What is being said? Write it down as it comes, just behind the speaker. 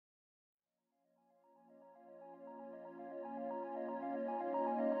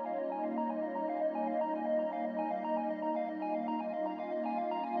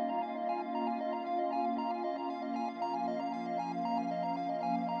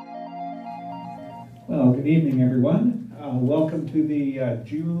Well, good evening, everyone. Welcome to the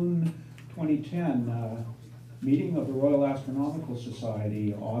June 2010 meeting of the Royal Astronomical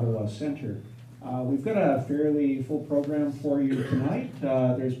Society, Ottawa Centre. We've got a fairly full program for you tonight.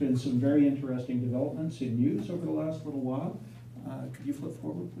 There's been some very interesting developments in news over the last little while. Could you flip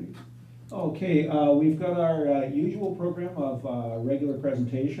forward, please? Okay, we've got our usual program of regular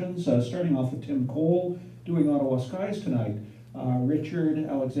presentations, starting off with Tim Cole doing Ottawa Skies tonight. Richard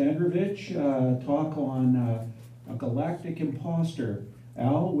Alexandrowich talk on Galactic Impostor.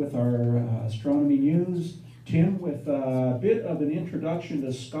 Al with our astronomy news. Tim with a bit of an introduction to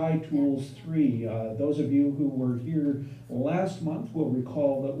SkyTools 3. Those of you who were here last month will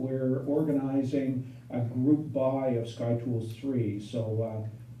recall that we're organizing a group buy of SkyTools 3. So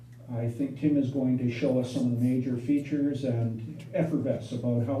I think Tim is going to show us some of the major features and effervesce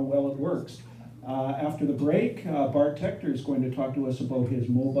about how well it works. After the break, Bart Tecter is going to talk to us about his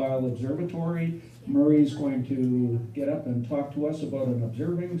mobile observatory. Murray's going to get up and talk to us about an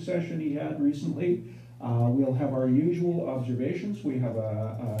observing session he had recently. We'll have our usual observations. We have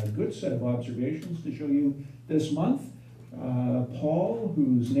a good set of observations to show you this month. Paul,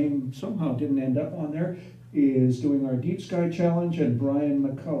 whose name somehow didn't end up on there, is doing our Deep Sky Challenge, and Brian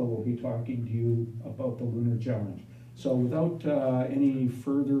McCullough will be talking to you about the Lunar Challenge. So without any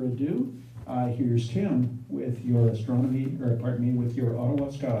further ado, here's Tim with your astronomy, or pardon me, with your Ottawa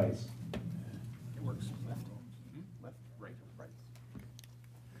Skies. It works. Left, right.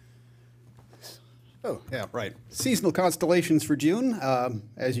 Oh, yeah, right. Seasonal constellations for June.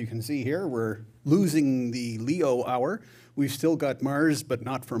 As you can see here, we're losing the Leo hour. We've still got Mars, but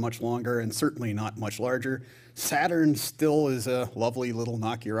not for much longer, and certainly not much larger. Saturn still is a lovely little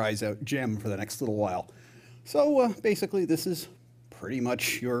knock your eyes out gem for the next little while. So basically, this is pretty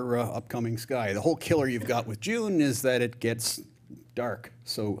much your upcoming sky. The whole killer you've got with June is that it gets dark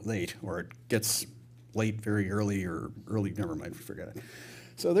so late, or it gets late very early, or early, never mind, forget it.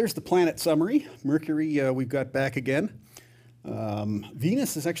 So there's the planet summary. Mercury we've got back again.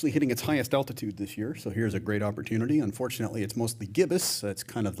 Venus is actually hitting its highest altitude this year, so here's a great opportunity. Unfortunately, it's mostly gibbous. That's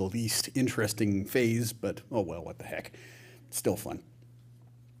kind of the least interesting phase, but oh well, what the heck. It's still fun.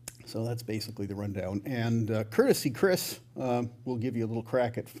 So that's basically the rundown. And courtesy Chris will give you a little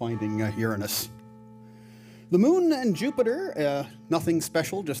crack at finding Uranus. The Moon and Jupiter, nothing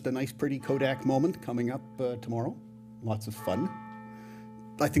special, just a nice pretty Kodak moment coming up tomorrow. Lots of fun.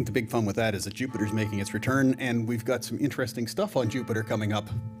 I think the big fun with that is that Jupiter's making its return, and we've got some interesting stuff on Jupiter coming up,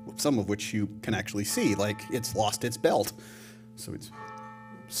 some of which you can actually see, like it's lost its belt. So it's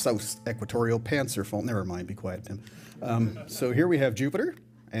South Equatorial Panther fault. Never mind, be quiet, Tim. So here we have Jupiter.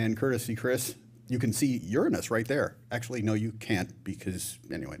 And courtesy Chris, you can see Uranus right there. Actually, no, you can't because,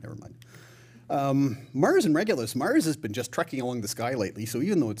 anyway, never mind. Mars and Regulus. Mars has been just trekking along the sky lately, so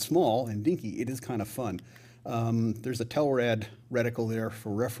even though it's small and dinky, it is kind of fun. There's a Telrad reticle there for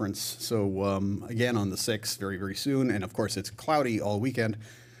reference. So again, on the 6th, very, very soon. And of course, it's cloudy all weekend.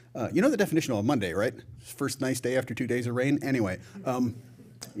 You know the definition of a Monday, right? First nice day after 2 days of rain. Anyway,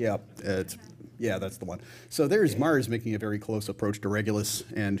 yeah, that's the one. So there's Mars making a very close approach to Regulus,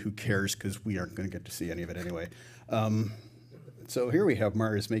 and who cares, because we aren't going to get to see any of it anyway. So here we have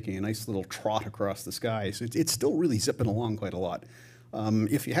Mars making a nice little trot across the sky. So it's still really zipping along quite a lot.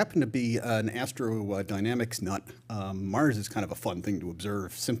 If you happen to be an astrodynamics nut, Mars is kind of a fun thing to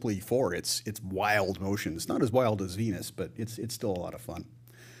observe simply for its wild motion. It's not as wild as Venus, but it's still a lot of fun.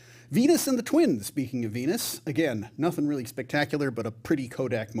 Venus and the Twins, speaking of Venus, again, nothing really spectacular, but a pretty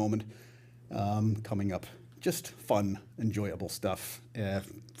Kodak moment. Coming up. Just fun, enjoyable stuff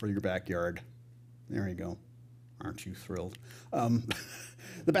for your backyard. There you go. Aren't you thrilled?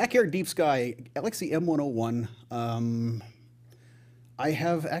 The backyard deep sky, Galaxy M101. I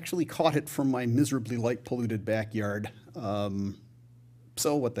have actually caught it from my miserably light polluted backyard.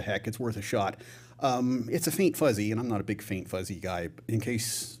 So what the heck, it's worth a shot. It's a faint fuzzy, and I'm not a big faint fuzzy guy. In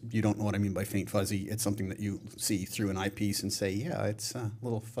case you don't know what I mean by faint fuzzy, it's something that you see through an eyepiece and say, yeah, it's a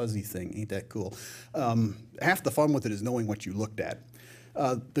little fuzzy thing, ain't that cool? Half the fun with it is knowing what you looked at.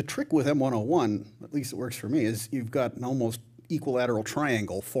 The trick with M101, at least it works for me, is you've got an almost equilateral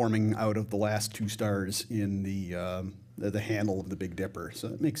triangle forming out of the last 2 stars in the handle of the Big Dipper. So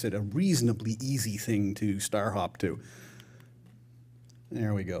it makes it a reasonably easy thing to star hop to.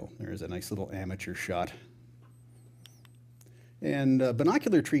 There we go. There's a nice little amateur shot. And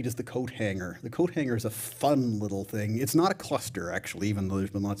binocular treat is the coat hanger. The coat hanger is a fun little thing. It's not a cluster, actually, even though there's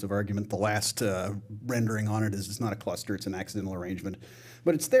been lots of argument. The last rendering on it is it's not a cluster, it's an accidental arrangement.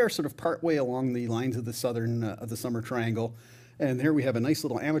 But it's there sort of partway along the lines of the summer triangle. And here we have a nice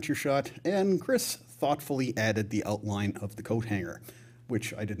little amateur shot, and Chris thoughtfully added the outline of the coat hanger.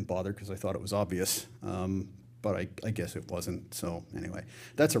 which I didn't bother because I thought it was obvious. But I guess it wasn't. So anyway,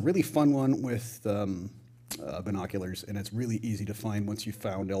 that's a really fun one with binoculars, and it's really easy to find once you've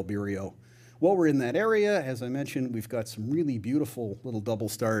found Albireo. While we're in that area, as I mentioned, we've got some really beautiful little double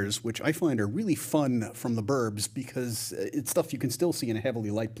stars, which I find are really fun from the burbs because it's stuff you can still see in a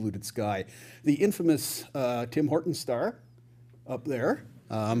heavily light polluted sky. The infamous Tim Hortons star up there.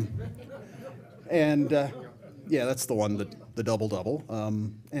 Yeah, that's the one, the double-double.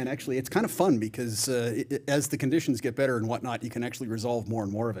 And actually, it's kind of fun because as the conditions get better and whatnot, you can actually resolve more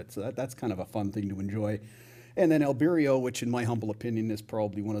and more of it. So that's kind of a fun thing to enjoy. And then Albireo, which in my humble opinion is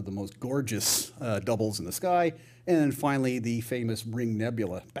probably one of the most gorgeous doubles in the sky. And then finally, the famous Ring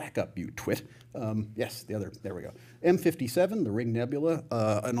Nebula. Back up, you twit. Yes, there we go. M57, the Ring Nebula,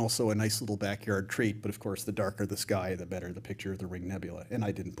 and also a nice little backyard treat. But of course, the darker the sky, the better the picture of the Ring Nebula. And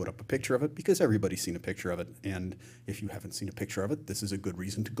I didn't put up a picture of it because everybody's seen a picture of it. And if you haven't seen a picture of it, this is a good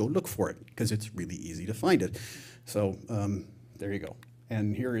reason to go look for it because it's really easy to find it. So there you go.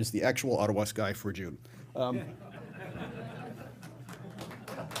 And here is the actual Ottawa sky for June. Always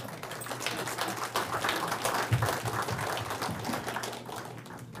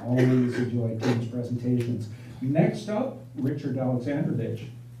enjoy Tim's presentations. Next up, Richard Alexandrowich.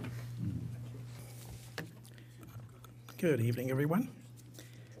 Good evening, everyone.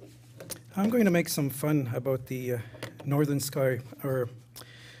 I'm going to make some fun about the northern sky, or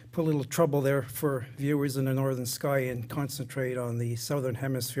put a little trouble there for viewers in the northern sky and concentrate on the southern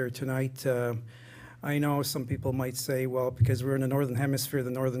hemisphere tonight. I know some people might say, well, because we're in the northern hemisphere,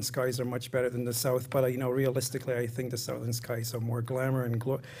 the northern skies are much better than the south. But realistically, I think the southern skies have more glamour and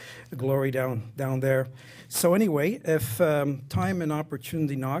glory down there. So anyway, if time and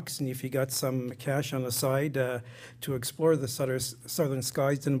opportunity knocks, and if you got some cash on the side to explore the southern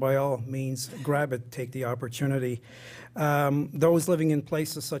skies, then by all means, grab it, take the opportunity. Those living in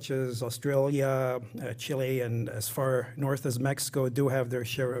places such as Australia, Chile, and as far north as Mexico do have their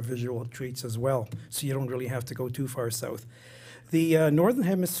share of visual treats as well, so you don't really have to go too far south. The northern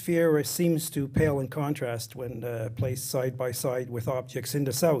hemisphere seems to pale in contrast when placed side by side with objects in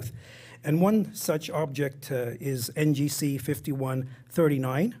the south. And one such object is NGC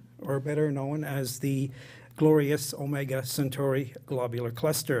 5139, or better known as the glorious Omega Centauri globular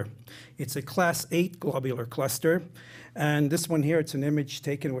cluster. It's a class 8 globular cluster, and this one here, it's an image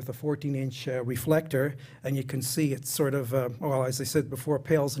taken with a 14-inch reflector, and you can see it's sort of, well, as I said before,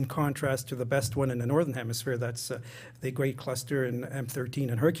 pales in contrast to the best one in the northern hemisphere. That's the great cluster in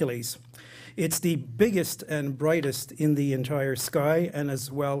M13 and Hercules. It's the biggest and brightest in the entire sky, and as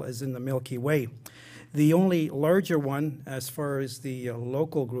well as in the Milky Way. The only larger one, as far as the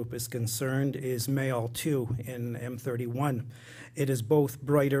local group is concerned, is Mayall 2 in M31. It is both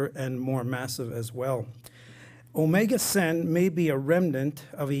brighter and more massive as well. Omega Cen may be a remnant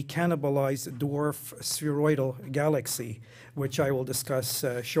of a cannibalized dwarf spheroidal galaxy, which I will discuss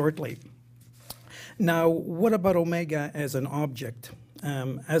shortly. Now, what about Omega as an object?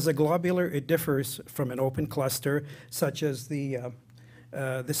 As a globular, it differs from an open cluster, such as the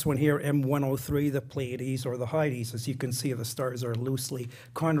this one here, M103, the Pleiades or the Hyades. As you can see, the stars are loosely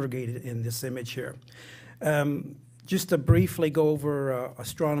congregated in this image here. Just to briefly go over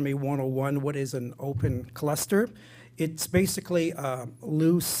Astronomy 101, what is an open cluster? It's basically a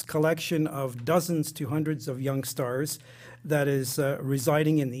loose collection of dozens to hundreds of young stars that is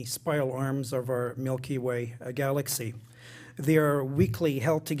residing in the spiral arms of our Milky Way galaxy. They are weakly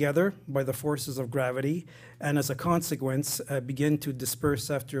held together by the forces of gravity, and as a consequence, begin to disperse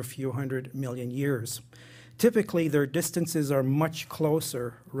after a few 100 million years. Typically, their distances are much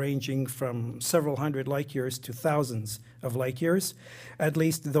closer, ranging from several hundred light years to thousands of light years, at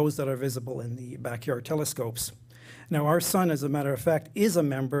least those that are visible in the backyard telescopes. Now, our sun, as a matter of fact, is a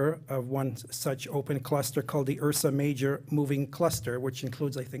member of one such open cluster called the Ursa Major Moving Cluster, which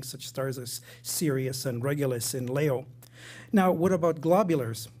includes, I think, such stars as Sirius and Regulus in Leo. Now, what about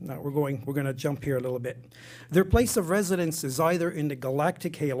globulars? Now, we're going to jump here a little bit. Their place of residence is either in the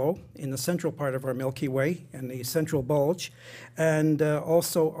galactic halo, in the central part of our Milky Way, in the central bulge, and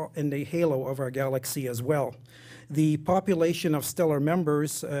also in the halo of our galaxy as well. The population of stellar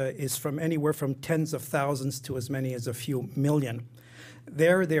members is from anywhere from tens of thousands to as many as a few million.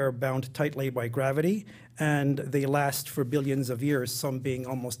 There, they are bound tightly by gravity, and they last for billions of years, some being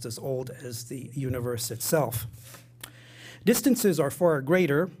almost as old as the universe itself. Distances are far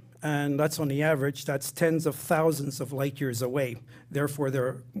greater, and that's on the average. That's tens of thousands of light years away. Therefore,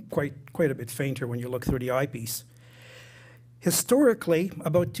 they're quite a bit fainter when you look through the eyepiece. Historically,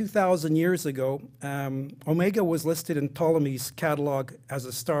 about 2,000 years ago, Omega was listed in Ptolemy's catalog as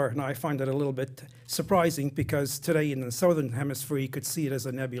a star. Now, I find that a little bit surprising because today in the southern hemisphere, you could see it as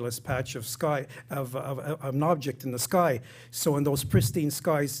a nebulous patch of sky, of an object in the sky. So in those pristine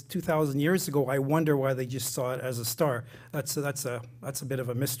skies 2,000 years ago, I wonder why they just saw it as a star. That's a bit of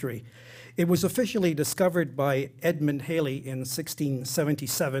a mystery. It was officially discovered by Edmund Halley in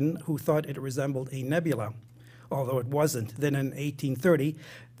 1677, who thought it resembled a nebula, although it wasn't. Then in 1830,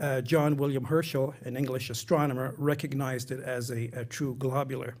 John William Herschel, an English astronomer, recognized it as a true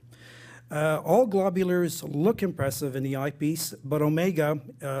globular. All globulars look impressive in the eyepiece, but Omega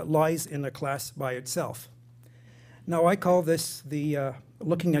lies in a class by itself. Now, I call this the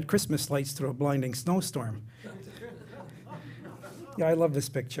looking at Christmas lights through a blinding snowstorm. Yeah, I love this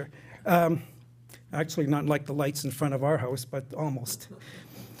picture. Actually, not like the lights in front of our house, but almost.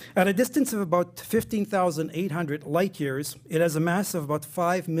 At a distance of about 15,800 light years, it has a mass of about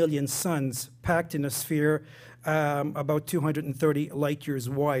 5 million suns packed in a sphere about 230 light years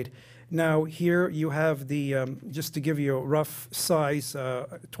wide. Now, here you have the, just to give you a rough size,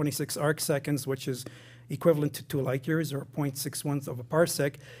 26 arc seconds, which is equivalent to 2 light years, or 0.61 of a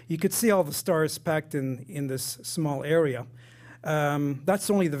parsec. You could see all the stars packed in this small area. That's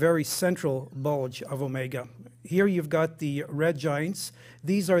only the very central bulge of Omega. Here you've got the red giants.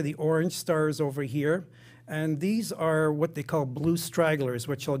 These are the orange stars over here. And these are what they call blue stragglers,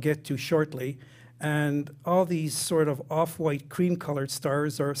 which I'll get to shortly. And all these sort of off-white cream-colored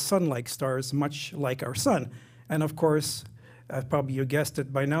stars are sun-like stars, much like our sun. And of course, probably you guessed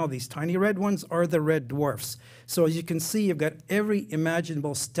it by now, these tiny red ones are the red dwarfs. So as you can see, you've got every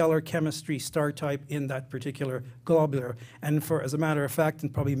imaginable stellar chemistry star type in that particular globular. And as a matter of fact,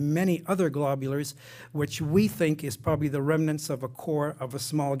 and probably many other globulars, which we think is probably the remnants of a core of a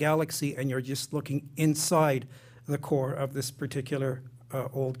small galaxy, and you're just looking inside the core of this particular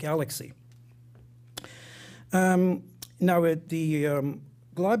old galaxy. Now, the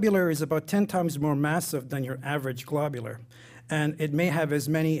globular is about 10 times more massive than your average globular. And it may have as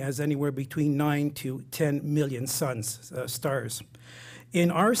many as anywhere between 9 to 10 million suns, stars.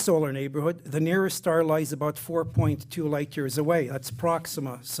 In our solar neighborhood, the nearest star lies about 4.2 light years away. That's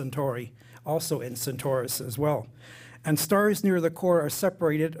Proxima Centauri, also in Centaurus as well. And stars near the core are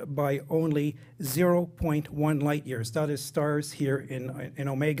separated by only 0.1 light years. That is stars here in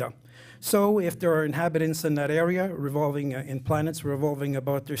Omega. So if there are inhabitants in that area revolving in planets revolving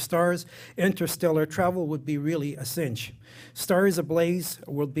about their stars, interstellar travel would be really a cinch. Stars ablaze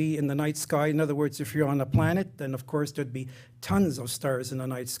will be in the night sky. In other words, if you're on a planet, then of course there'd be tons of stars in the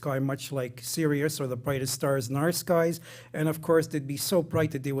night sky, much like Sirius or the brightest stars in our skies. And of course, they'd be so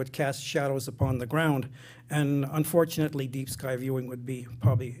bright that they would cast shadows upon the ground. And unfortunately, deep sky viewing would be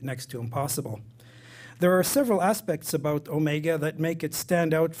probably next to impossible. There are several aspects about Omega that make it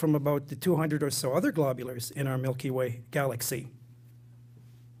stand out from about the 200 or so other globulars in our Milky Way galaxy.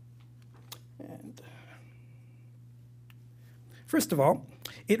 And first of all,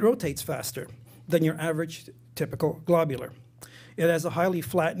 it rotates faster than your average typical globular. It has a highly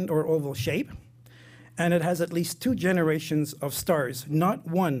flattened or oval shape, and it has at least 2 generations of stars, not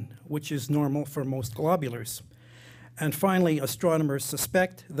one, which is normal for most globulars. And finally, astronomers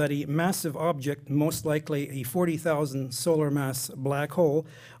suspect that a massive object, most likely a 40,000 solar mass black hole,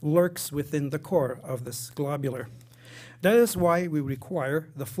 lurks within the core of this globular. That is why we require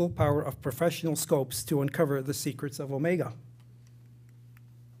the full power of professional scopes to uncover the secrets of Omega.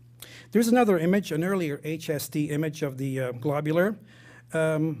 There's another image, an earlier HST image of the globular.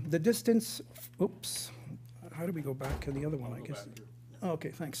 The distance, oops, how do we go back to the other one, I guess? Oh,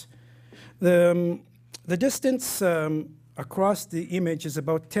 okay, thanks. The distance across the image is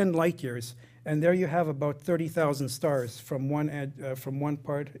about 10 light years, and there you have about 30,000 stars from one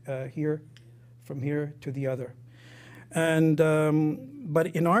part here, from here to the other. And but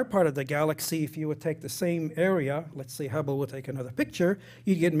in our part of the galaxy, if you would take the same area, let's say Hubble would take another picture,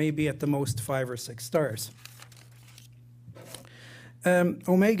 you'd get maybe at the most 5 or 6 stars.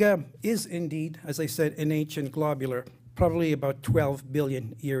 Omega is indeed, as I said, an ancient globular, probably about 12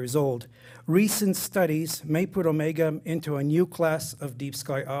 billion years old. Recent studies may put Omega into a new class of deep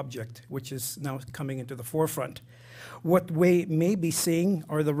sky object, which is now coming into the forefront. What we may be seeing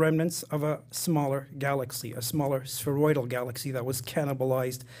are the remnants of a smaller galaxy, a smaller spheroidal galaxy that was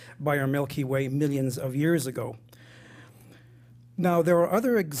cannibalized by our Milky Way millions of years ago. Now, there are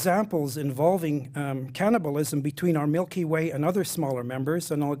other examples involving cannibalism between our Milky Way and other smaller members,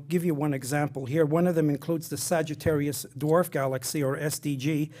 and I'll give you one example here. One of them includes the Sagittarius Dwarf Galaxy, or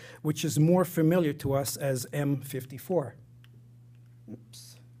SDG, which is more familiar to us as M54.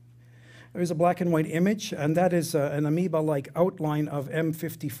 Oops. There's a black and white image, and that is an amoeba-like outline of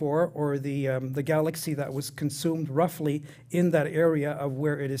M54, or the galaxy that was consumed roughly in that area of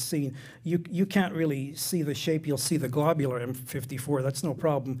where it is seen. You can't really see the shape. You'll see the globular M54. That's no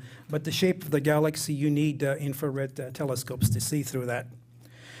problem. But the shape of the galaxy, you need infrared telescopes to see through that.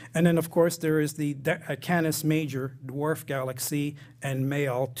 And then, of course, there is the Canis Major dwarf galaxy and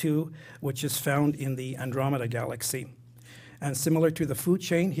Mayall 2, which is found in the Andromeda galaxy. And similar to the food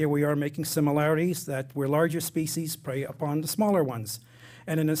chain, here we are making similarities that where larger species prey upon the smaller ones.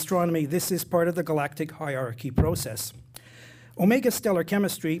 And in astronomy, this is part of the galactic hierarchy process. Omega stellar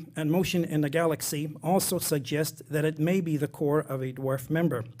chemistry and motion in the galaxy also suggest that it may be the core of a dwarf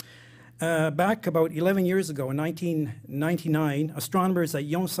member. Back about 11 years ago, in 1999, astronomers at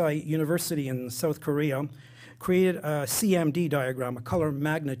Yonsei University in South Korea created a CMD diagram, a color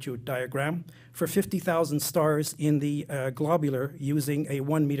magnitude diagram, for 50,000 stars in the globular using a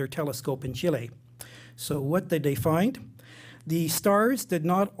 1-meter telescope in Chile. So what did they find? The stars did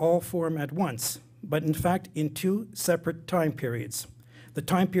not all form at once, but in fact in 2 separate time periods. The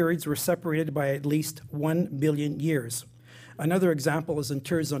time periods were separated by at least 1 billion years. Another example is in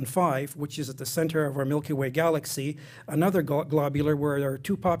Terzan 5, which is at the center of our Milky Way galaxy, another globular where there are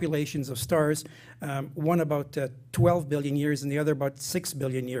 2 populations of stars, one about 12 billion years and the other about 6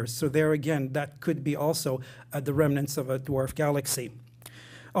 billion years. So there again, that could be also the remnants of a dwarf galaxy.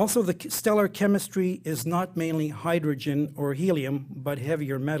 Also, the stellar chemistry is not mainly hydrogen or helium, but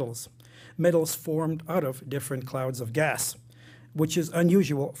heavier metals. Metals formed out of different clouds of gas, which is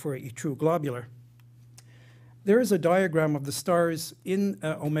unusual for a true globular. There is a diagram of the stars in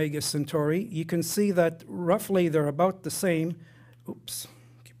Omega Centauri. You can see that roughly they're about the same. Oops,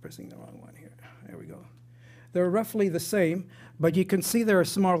 keep pressing the wrong one here. There we go. They're roughly the same, but you can see there are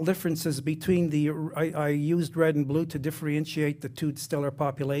small differences between the, I used red and blue to differentiate the 2 stellar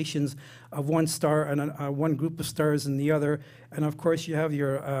populations of one star and one group of stars and the other. And of course you have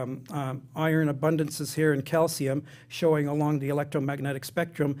your iron abundances here and calcium showing along the electromagnetic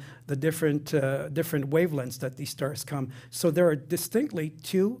spectrum the different wavelengths that these stars come. So there are distinctly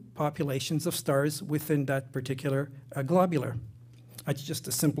 2 populations of stars within that particular globular. That's just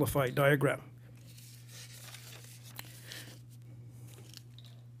a simplified diagram.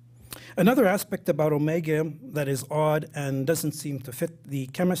 Another aspect about Omega that is odd and doesn't seem to fit the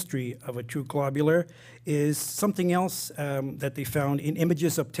chemistry of a true globular is something else that they found in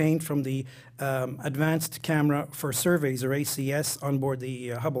images obtained from the Advanced Camera for Surveys, or ACS, on board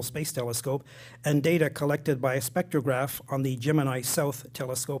the Hubble Space Telescope, and data collected by a spectrograph on the Gemini South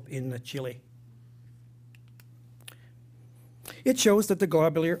telescope in Chile. It shows that the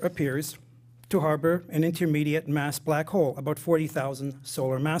globular appears to harbor an intermediate mass black hole, about 40,000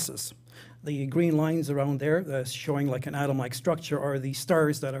 solar masses. The green lines around there showing like an atom-like structure are the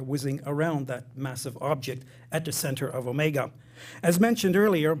stars that are whizzing around that massive object at the center of Omega. As mentioned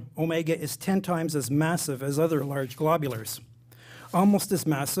earlier, Omega is 10 times as massive as other large globulars, almost as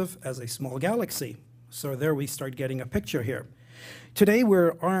massive as a small galaxy. So there we start getting a picture here. Today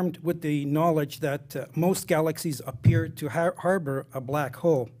we're armed with the knowledge that most galaxies appear to harbor a black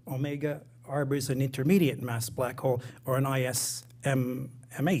hole. Omega harbors an intermediate mass black hole, or an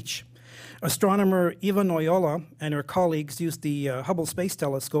ISMH. Astronomer Eva Noyola and her colleagues used the Hubble Space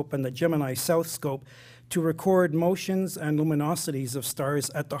Telescope and the Gemini South scope to record motions and luminosities of stars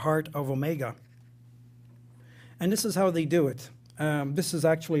at the heart of Omega. And this is how they do it. This is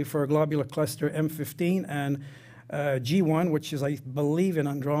actually for a globular cluster M15 and G1, which is, I believe, in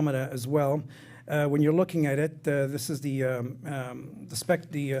Andromeda as well. When you're looking at it, this is the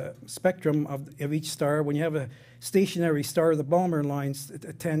spectrum of each star. When you have a stationary star, the Balmer lines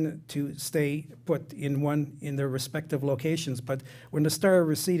tend to stay put in their respective locations. But when the star is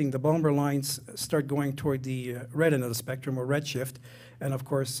receding, the Balmer lines start going toward the red end of the spectrum, or redshift, and of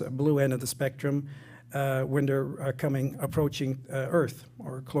course blue end of the spectrum when they're approaching Earth,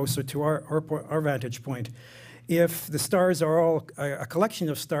 or closer to our vantage point. If the stars are all a collection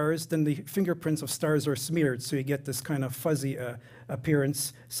of stars, then the fingerprints of stars are smeared, so you get this kind of fuzzy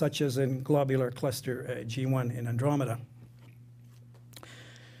appearance, such as in globular cluster G1 in Andromeda.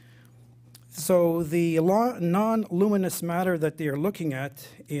 So the non-luminous matter that they are looking at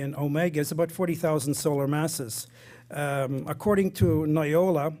in Omega is about 40,000 solar masses. According to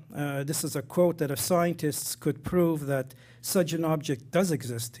Noyola, this is a quote, that if scientists could prove that such an object does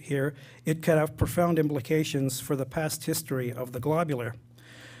exist here, it could have profound implications for the past history of the globular.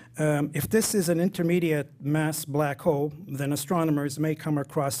 If this is an intermediate mass black hole, then astronomers may come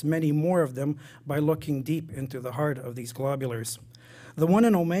across many more of them by looking deep into the heart of these globulars. The one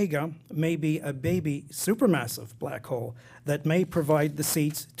in Omega may be a baby supermassive black hole that may provide the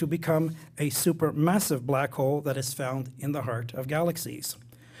seeds to become a supermassive black hole that is found in the heart of galaxies.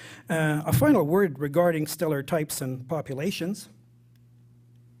 A final word regarding stellar types and populations.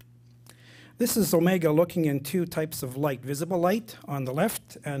 This is Omega looking in two types of light, visible light on the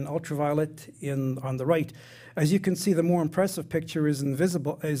left and ultraviolet on the right. As you can see, the more impressive picture is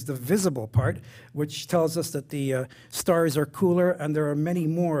the visible part, which tells us that the stars are cooler, and there are many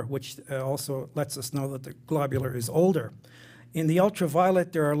more, which also lets us know that the globular is older. In the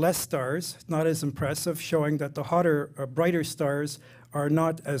ultraviolet, there are less stars, not as impressive, showing that the hotter or brighter stars are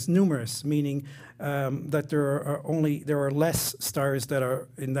not as numerous, meaning that there are less stars that are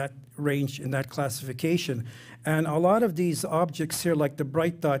in that range, in that classification. And a lot of these objects here, like the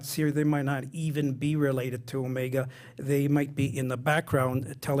bright dots here, they might not even be related to Omega. They might be in the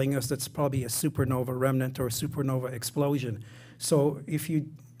background, telling us that's probably a supernova remnant or a supernova explosion. So if you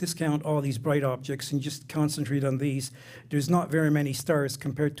discount all these bright objects and just concentrate on these, there's not very many stars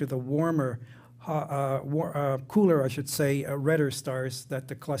compared to the warmer, cooler, I should say, redder stars that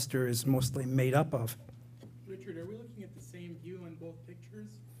the cluster is mostly made up of. Richard, are we looking at the same view on both pictures?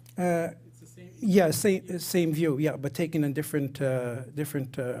 It's the same? Yeah, same view, yeah, but taken in different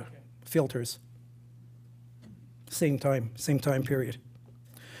filters. Same time period.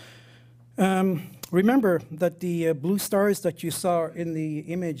 Remember that the blue stars that you saw in the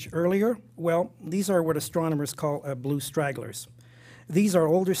image earlier, well, these are what astronomers call blue stragglers. These are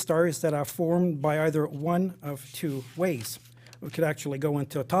older stars that are formed by either one of two ways. We could actually go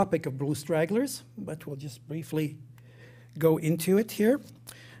into a topic of blue stragglers, but we'll just briefly go into it here,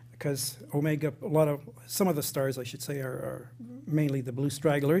 because Omega, some of the stars, I should say, are mainly the blue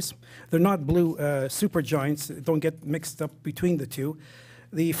stragglers. They're not blue supergiants. Don't get mixed up between the two.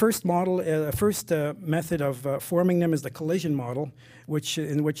 The first method of forming them is the collision model,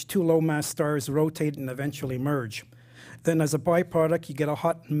 in which two low-mass stars rotate and eventually merge. Then as a byproduct, you get a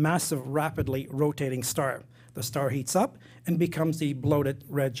hot, massive, rapidly rotating star. The star heats up and becomes the bloated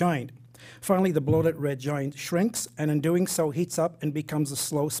red giant. Finally, the bloated red giant shrinks, and in doing so heats up and becomes a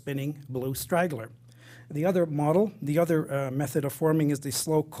slow-spinning blue straggler. The other method of forming is the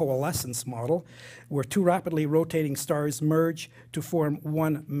slow coalescence model, where two rapidly rotating stars merge to form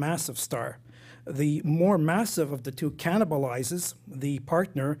one massive star. The more massive of the two cannibalizes the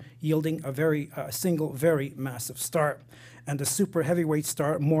partner, yielding a single very massive star. And the super heavyweight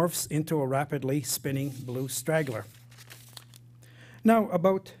star morphs into a rapidly spinning blue straggler. Now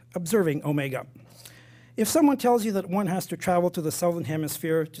about observing Omega. If someone tells you that one has to travel to the southern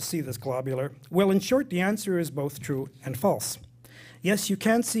hemisphere to see this globular, well, in short, the answer is both true and false. Yes, you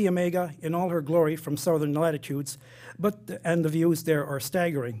can see Omega in all her glory from southern latitudes, and the views there are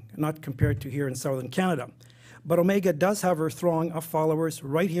staggering, not compared to here in southern Canada. But Omega does have her throng of followers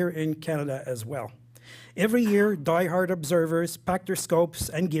right here in Canada as well. Every year, die-hard observers pack their scopes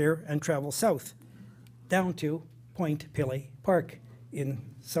and gear and travel south, down to Point Pelee Park in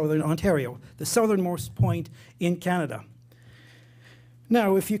southern Ontario, the southernmost point in Canada.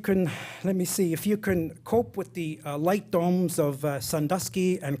 Now, if you can cope with the light domes of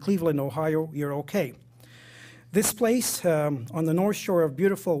Sandusky and Cleveland, Ohio, you're okay. This place, on the north shore of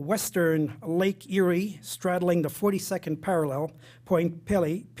beautiful western Lake Erie, straddling the 42nd parallel, Point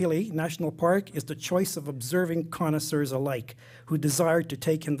Pelee National Park is the choice of observing connoisseurs alike who desire to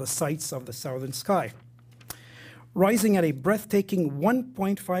take in the sights of the southern sky. Rising at a breathtaking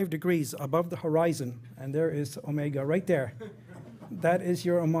 1.5 degrees above the horizon, and there is Omega right there. That is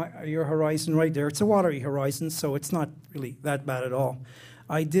your horizon right there. It's a watery horizon, so it's not really that bad at all.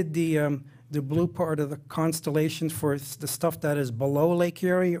 I did the blue part of the constellation for the stuff that is below Lake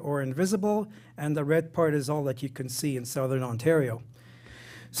Erie or invisible, and the red part is all that you can see in southern Ontario.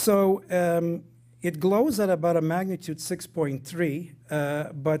 So it glows at about a magnitude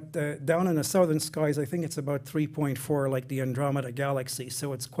 6.3, but down in the southern skies, I think it's about 3.4, like the Andromeda Galaxy,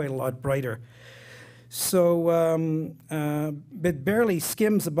 so it's quite a lot brighter. So it barely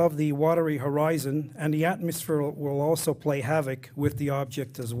skims above the watery horizon, and the atmosphere will also play havoc with the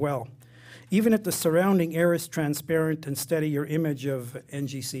object as well. Even if the surrounding air is transparent and steady, your image of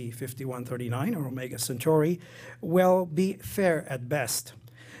NGC 5139 or Omega Centauri will be fair at best.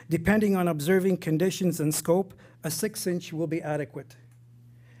 Depending on observing conditions and scope, a 6-inch will be adequate.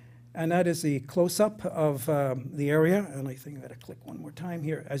 And that is the close-up of the area. And I think I gotta click one more time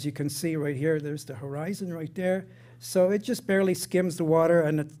here. As you can see right here, there's the horizon right there. So it just barely skims the water,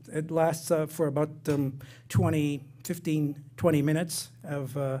 and it lasts for about 20 minutes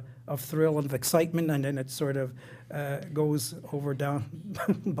of thrill and of excitement, and then it sort of goes over down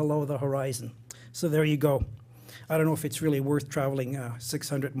below the horizon. So there you go. I don't know if it's really worth traveling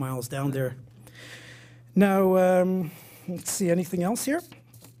 600 miles down there. Now, let's see, anything else here?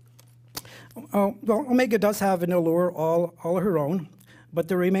 Oh, well, Omega does have an allure all her own,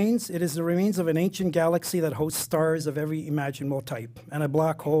 but it is the remains of an ancient galaxy that hosts stars of every imaginable type, and a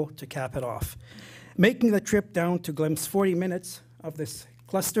black hole to cap it off. Making the trip down to glimpse 40 minutes of this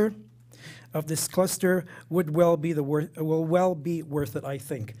cluster will well be worth it, I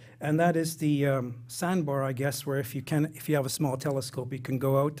think. And that is the sandbar, I guess, where if you have a small telescope, you can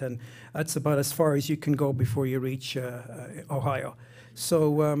go out, and that's about as far as you can go before you reach Ohio.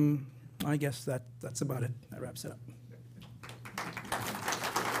 So I guess that's about it. That wraps it up.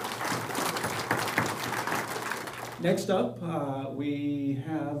 Next up, we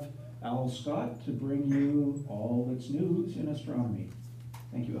have Al Scott to bring you all that's news in astronomy.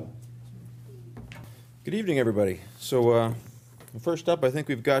 Thank you, Al. Good evening, everybody. So first up, I think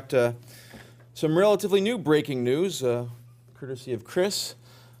we've got some relatively new breaking news, courtesy of Chris.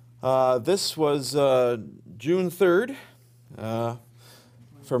 This was June 3rd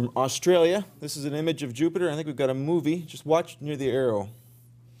from Australia. This is an image of Jupiter. I think we've got a movie. Just watch near the arrow.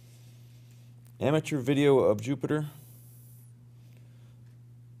 Amateur video of Jupiter.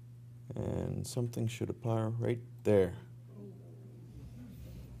 And something should appear right there.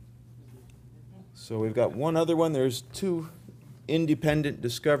 So we've got one other one. There's two independent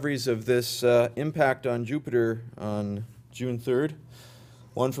discoveries of this impact on Jupiter on June 3rd.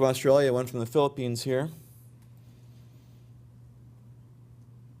 One from Australia, one from the Philippines here.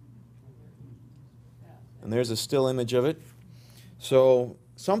 And there's a still image of it. So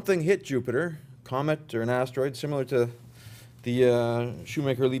something hit Jupiter, comet or an asteroid, similar to the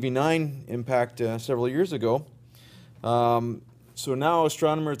Shoemaker-Levy 9 impact several years ago. So now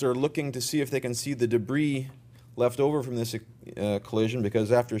astronomers are looking to see if they can see the debris left over from this collision,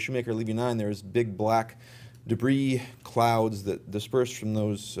 because after Shoemaker-Levy 9 there's big black debris clouds that dispersed from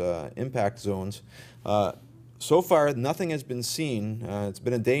those impact zones. So far nothing has been seen. It's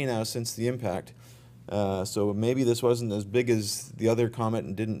been a day now since the impact. So maybe this wasn't as big as the other comet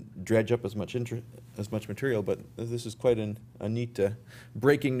and didn't dredge up as much material, but this is quite a neat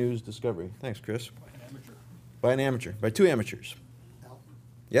breaking news discovery. Thanks, Chris. By an amateur. By two amateurs. Al,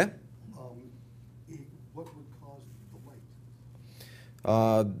 Yeah? what would cause the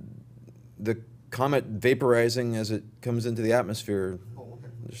light? The comet vaporizing as it comes into the atmosphere, Oh,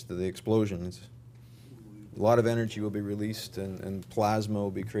 okay. just the explosions. A lot of energy will be released and plasma will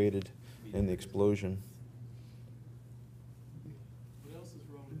be created in the explosion. What else is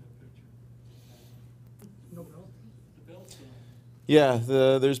wrong with that picture? No belt? The belt's wrong. Yeah,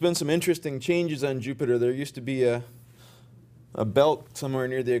 there's been some interesting changes on Jupiter. There used to be a belt somewhere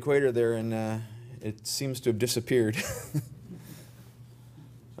near the equator there, and it seems to have disappeared.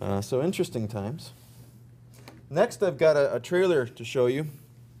 So interesting times. Next, I've got a trailer to show you,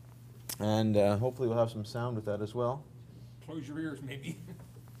 and hopefully we'll have some sound with that as well. Close your ears, maybe.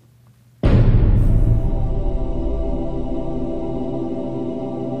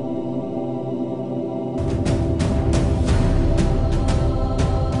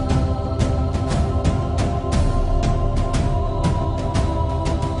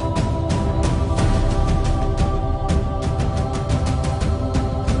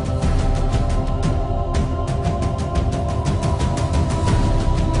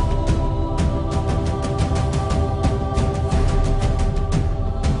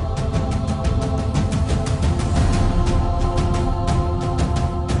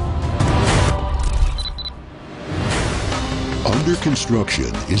 Under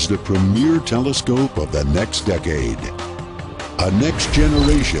construction is the premier telescope of the next decade. A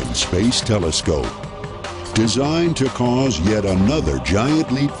next-generation space telescope designed to cause yet another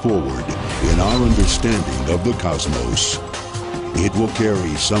giant leap forward in our understanding of the cosmos. It will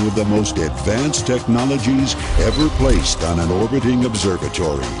carry some of the most advanced technologies ever placed on an orbiting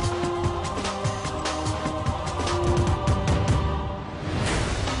observatory.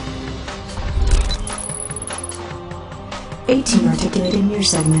 18 articulated mirror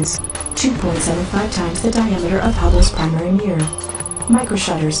segments, 2.75 times the diameter of Hubble's primary mirror.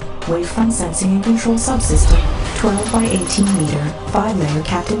 Microshutters, wavefront sensing and control subsystem, 12 by 18 meter, 5-layer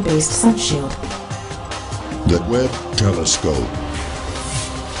captain-based sunshield. The Webb Telescope,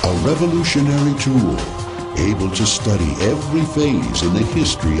 a revolutionary tool able to study every phase in the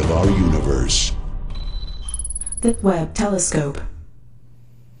history of our universe. The Webb Telescope.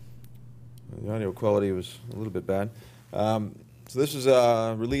 The audio quality was a little bit bad. So this was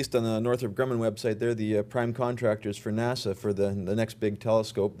released on the Northrop Grumman website. They're the prime contractors for NASA for the next big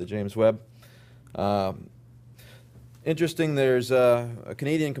telescope, the James Webb. Interesting, there's a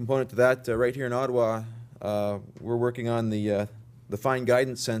Canadian component to that. Right here in Ottawa, we're working on the fine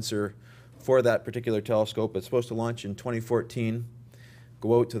guidance sensor for that particular telescope. It's supposed to launch in 2014,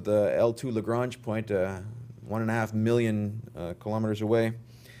 go out to the L2 Lagrange point, 1.5 million kilometers away,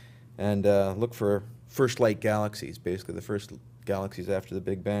 and look for first light galaxies, basically the first galaxies after the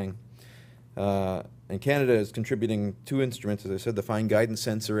Big Bang. And Canada is contributing 2 instruments, as I said, the fine guidance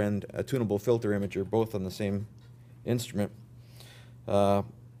sensor and a tunable filter imager, both on the same instrument.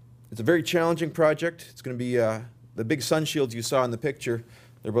 It's a very challenging project. It's going to be the big sun shields you saw in the picture.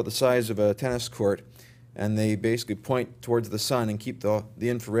 They're about the size of a tennis court, and they basically point towards the sun and keep the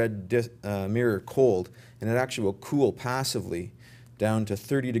infrared mirror cold, and it actually will cool passively down to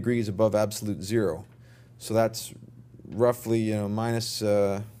 30 degrees above absolute zero. So that's roughly, minus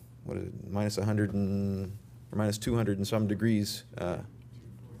what is it, minus 100 and, or minus 200 and some degrees,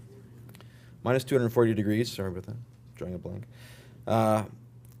 minus 240 degrees, sorry about that, drawing a blank.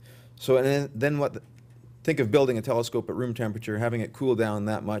 So and then think of building a telescope at room temperature, having it cool down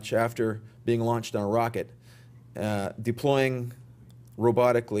that much after being launched on a rocket, deploying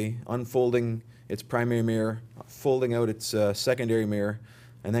robotically, unfolding its primary mirror, folding out its secondary mirror,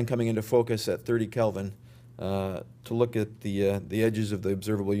 and then coming into focus at 30 Kelvin to look at the edges of the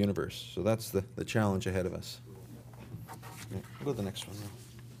observable universe. So that's the challenge ahead of us. We'll go to the next one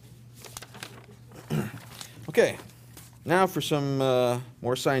now. Okay, now for some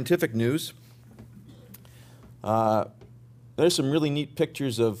more scientific news. There's some really neat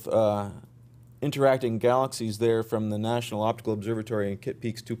pictures of interacting galaxies there from the National Optical Observatory in Kitt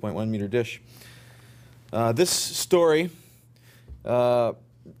Peak's 2.1 meter dish. This story, data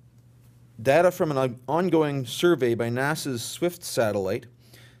from an ongoing survey by NASA's SWIFT satellite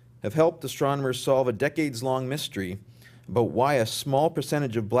have helped astronomers solve a decades-long mystery about why a small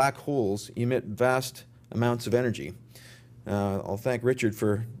percentage of black holes emit vast amounts of energy. I'll thank Richard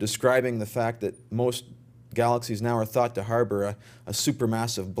for describing the fact that most galaxies now are thought to harbor a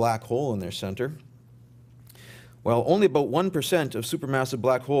supermassive black hole in their center. Well, only about 1% of supermassive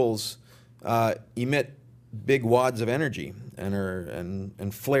black holes emit big wads of energy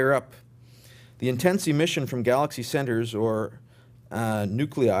and flare up. The intense emission from galaxy centers, or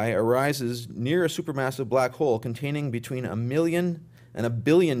nuclei, arises near a supermassive black hole containing between 1 million and 1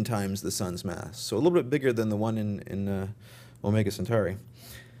 billion times the sun's mass, so a little bit bigger than the one in Omega Centauri.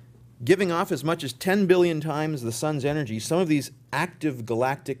 Giving off as much as 10 billion times the sun's energy, some of these active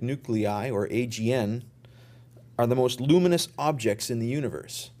galactic nuclei, or AGN, are the most luminous objects in the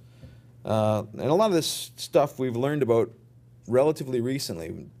universe. And a lot of this stuff we've learned about relatively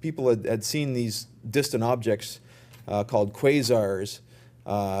recently. People had seen these distant objects called quasars,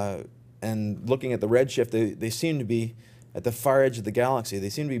 and looking at the redshift, they seem to be at the far edge of the galaxy. They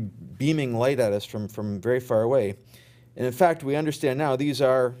seem to be beaming light at us from very far away. And in fact, we understand now these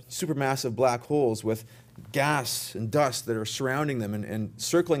are supermassive black holes with gas and dust that are surrounding them and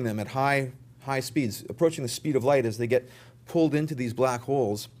circling them at high speeds, approaching the speed of light. As they get pulled into these black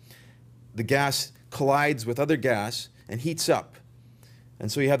holes, the gas collides with other gas and heats up. And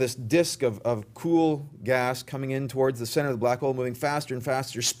so you have this disk of cool gas coming in towards the center of the black hole, moving faster and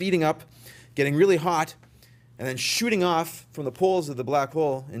faster, speeding up, getting really hot, and then shooting off from the poles of the black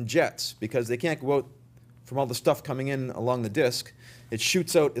hole in jets, because they can't go out from all the stuff coming in along the disk. It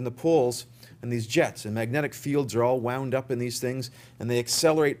shoots out in the poles and these jets, and magnetic fields are all wound up in these things, and they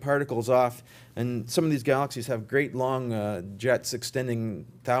accelerate particles off. And some of these galaxies have great long jets extending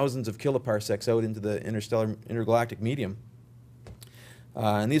thousands of kiloparsecs out into the intergalactic medium.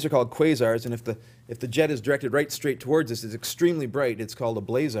 And these are called quasars, and if the jet is directed right straight towards us, it's extremely bright. It's called a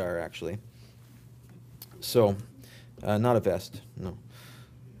blazar, actually. So, not a vest, no.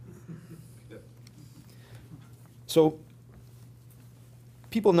 So,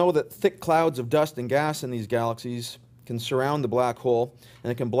 people know that thick clouds of dust and gas in these galaxies can surround the black hole,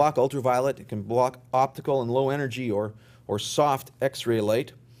 and it can block ultraviolet, it can block optical and low energy or soft X-ray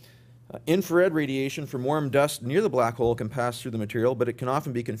light. Infrared radiation from warm dust near the black hole can pass through the material, but it can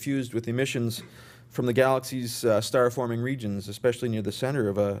often be confused with emissions from the galaxy's star-forming regions, especially near the center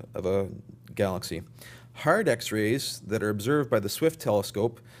of a galaxy. Hard X-rays that are observed by the SWIFT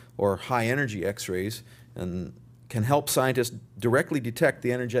telescope, or high-energy X-rays, and can help scientists directly detect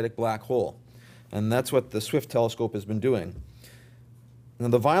the energetic black hole. And that's what the SWIFT telescope has been doing. Now,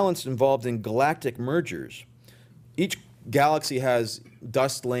 the violence involved in galactic mergers. Each galaxy has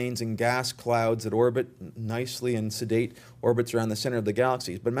dust lanes and gas clouds that orbit nicely in sedate orbits around the center of the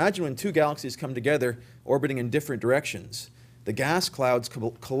galaxies. But imagine when two galaxies come together orbiting in different directions. The gas clouds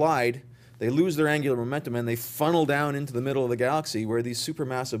collide, they lose their angular momentum, and they funnel down into the middle of the galaxy where these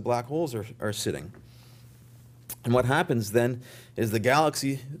supermassive black holes are sitting. And what happens then is the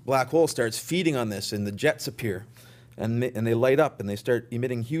galaxy black hole starts feeding on this, and the jets appear, and they light up, and they start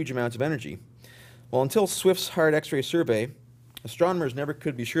emitting huge amounts of energy. Well, until Swift's hard X-ray survey, astronomers never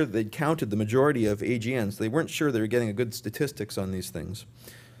could be sure that they'd counted the majority of AGNs. They weren't sure they were getting a good statistics on these things.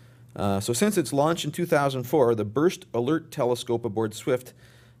 So since its launch in 2004, the Burst Alert Telescope aboard Swift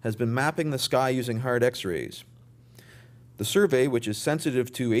has been mapping the sky using hard X-rays. The survey, which is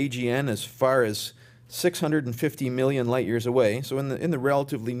sensitive to AGN as far as 650 million light years away, so in the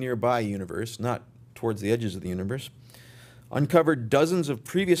relatively nearby universe, not towards the edges of the universe, uncovered dozens of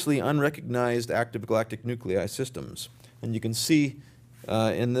previously unrecognized active galactic nuclei systems. And you can see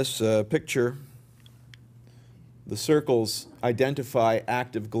in this picture, the circles identify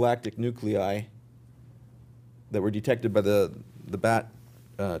active galactic nuclei that were detected by the BAT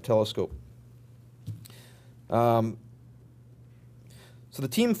telescope. So the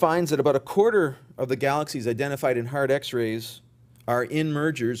team finds that about a quarter of the galaxies identified in hard X-rays are in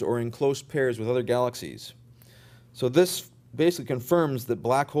mergers or in close pairs with other galaxies. So this basically confirms that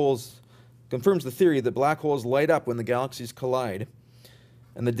confirms the theory that black holes light up when the galaxies collide.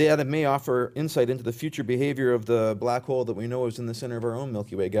 And the data may offer insight into the future behavior of the black hole that we know is in the center of our own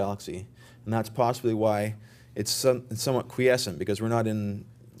Milky Way galaxy. And that's possibly why it's somewhat quiescent, because we're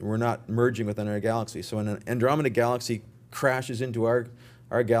not merging within our galaxy. So when an Andromeda galaxy crashes into our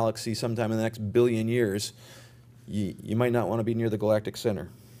galaxy sometime in the next billion years, you might not want to be near the galactic center.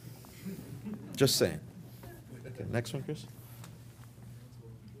 Just saying. Okay, next one, Chris.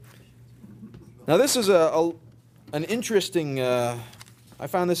 Now this is an interesting, I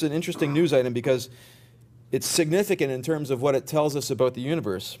found this an interesting news item because it's significant in terms of what it tells us about the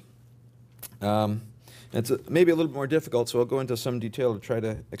universe. It's maybe a little bit more difficult, so I'll go into some detail to try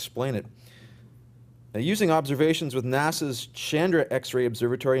to explain it. Using observations with NASA's Chandra X-ray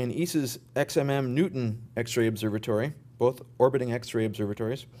Observatory and ESA's XMM Newton X-ray Observatory, both orbiting X-ray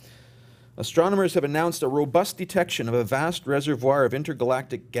observatories, astronomers have announced a robust detection of a vast reservoir of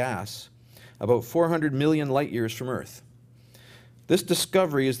intergalactic gas about 400 million light years from Earth. This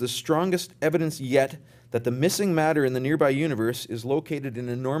discovery is the strongest evidence yet that the missing matter in the nearby universe is located in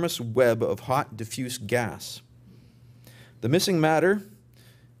an enormous web of hot, diffuse gas. The missing matter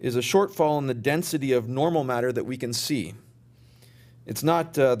is a shortfall in the density of normal matter that we can see. It's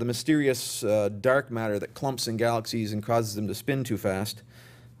not the mysterious dark matter that clumps in galaxies and causes them to spin too fast.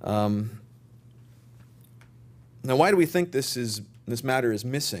 Now, why do we think this matter is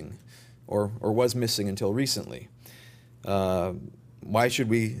missing, or was missing until recently? Why should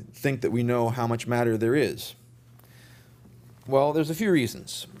we think that we know how much matter there is? Well, there's a few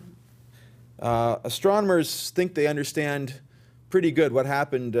reasons. Astronomers think they understand pretty good what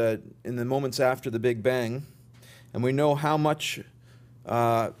happened in the moments after the Big Bang, and we know how much,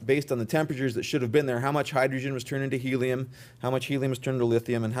 based on the temperatures that should have been there, how much hydrogen was turned into helium, how much helium was turned into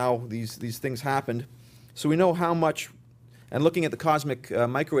lithium, and how these things happened. So we know how much, and looking at the cosmic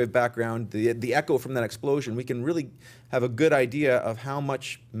microwave background, the echo from that explosion, we can really have a good idea of how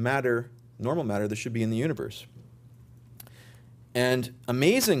much matter, normal matter, there should be in the universe. And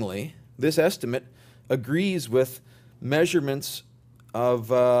amazingly, this estimate agrees with measurements of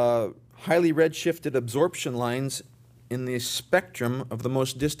highly redshifted absorption lines in the spectrum of the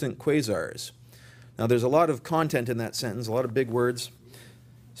most distant quasars. Now, there's a lot of content in that sentence, a lot of big words.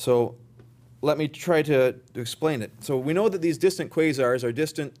 So let me try to explain it. So we know that these distant quasars are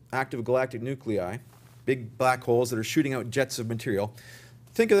distant active galactic nuclei, big black holes that are shooting out jets of material.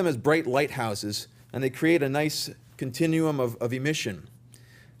 Think of them as bright lighthouses, and they create a nice continuum of emission.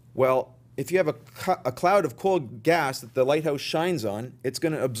 Well, if you have a cloud of cold gas that the lighthouse shines on, it's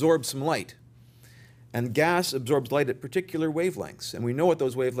going to absorb some light. And gas absorbs light at particular wavelengths. And we know what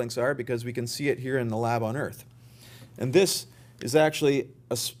those wavelengths are because we can see it here in the lab on Earth. And this is actually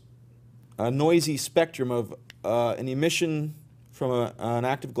a noisy spectrum of an emission from an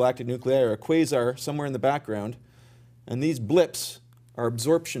active galactic nuclei or a quasar somewhere in the background. And these blips are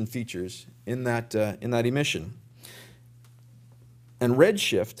absorption features in that emission. And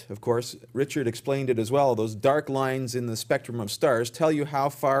redshift, of course, Richard explained it as well, those dark lines in the spectrum of stars tell you how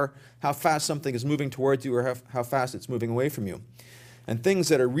fast something is moving towards you or how fast it's moving away from you. And things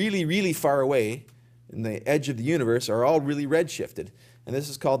that are really, really far away in the edge of the universe are all really redshifted. And this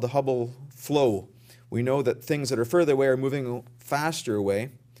is called the Hubble flow. We know that things that are further away are moving faster away,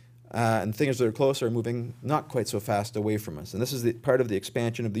 and things that are closer are moving not quite so fast away from us. And this is part of the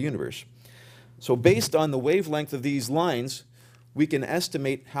expansion of the universe. So based on the wavelength of these lines, we can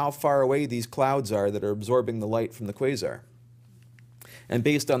estimate how far away these clouds are that are absorbing the light from the quasar. And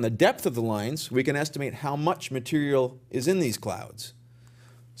based on the depth of the lines, we can estimate how much material is in these clouds.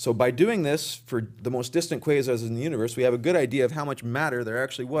 So by doing this for the most distant quasars in the universe, we have a good idea of how much matter there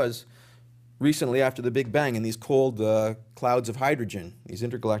actually was recently after the Big Bang in these cold clouds of hydrogen, these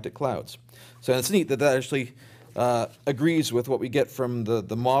intergalactic clouds. So it's neat that that actually agrees with what we get from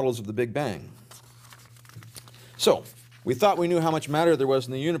the models of the Big Bang. So we thought we knew how much matter there was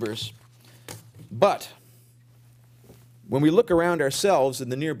in the universe, but when we look around ourselves in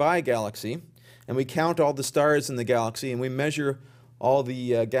the nearby galaxy and we count all the stars in the galaxy and we measure all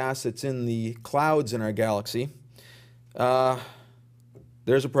the gas that's in the clouds in our galaxy,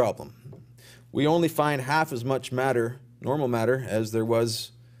 there's a problem. We only find half as much matter, normal matter, as there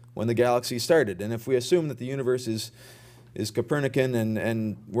was when the galaxy started. And if we assume that the universe is Copernican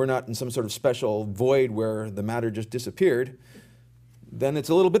and we're not in some sort of special void where the matter just disappeared, then it's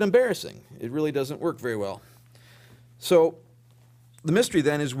a little bit embarrassing. It really doesn't work very well. So the mystery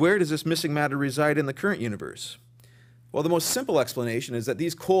then is, where does this missing matter reside in the current universe? Well, the most simple explanation is that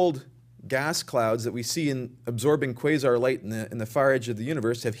these cold gas clouds that we see in absorbing quasar light in the far edge of the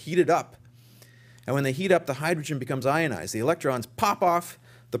universe have heated up. And when they heat up, the hydrogen becomes ionized. The electrons pop off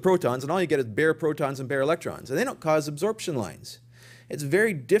the protons, and all you get is bare protons and bare electrons. And they don't cause absorption lines. It's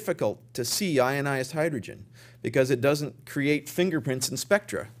very difficult to see ionized hydrogen because it doesn't create fingerprints in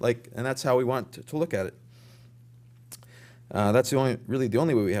spectra, and that's how we want to look at it. That's really the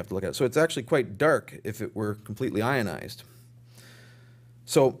only way we have to look at it. So it's actually quite dark if it were completely ionized.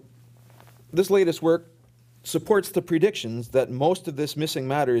 So this latest work supports the predictions that most of this missing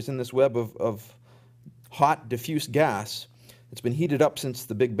matter is in this web of hot diffuse gas. It's been heated up since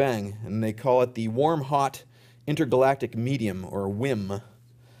the Big Bang, and they call it the warm-hot intergalactic medium, or WIM.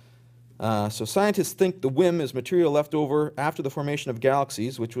 So scientists think the WIM is material left over after the formation of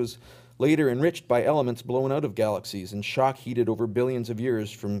galaxies, which was later enriched by elements blown out of galaxies and shock heated over billions of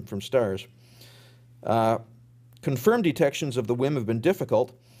years from stars. Confirmed detections of the WIM have been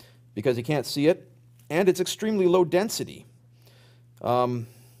difficult because you can't see it, and it's extremely low density.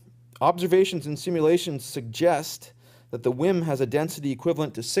 Observations and simulations suggest that the WIM has a density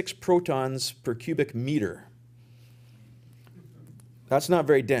equivalent to 6 protons per cubic meter. That's not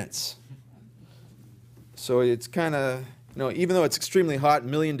very dense. So it's kind of, even though it's extremely hot,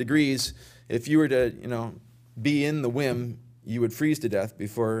 1,000,000 degrees, if you were to, be in the WIM, you would freeze to death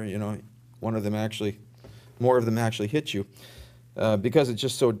before, more of them actually hit you, because it's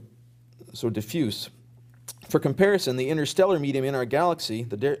just so diffuse. For comparison, the interstellar medium in our galaxy,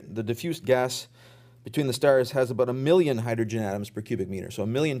 the diffuse gas between the stars, has about 1,000,000 hydrogen atoms per cubic meter, so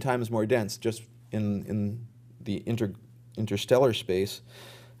 1,000,000 times more dense just in the interstellar space.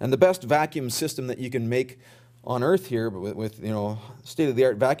 And the best vacuum system that you can make on Earth here with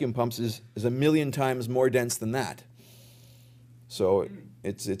state-of-the-art vacuum pumps is 1,000,000 times more dense than that. So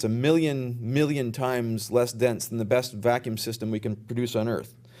it's 1,000,000 times less dense than the best vacuum system we can produce on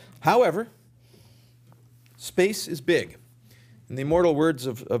Earth. However, space is big. In the immortal words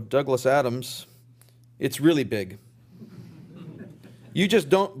of Douglas Adams, it's really big. You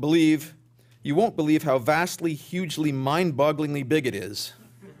just won't believe how vastly, hugely, mind-bogglingly big it is.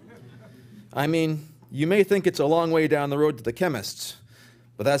 I mean, you may think it's a long way down the road to the chemists,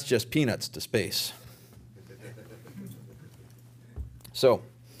 but that's just peanuts to space. So,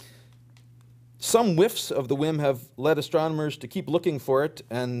 some whiffs of the WIM have led astronomers to keep looking for it,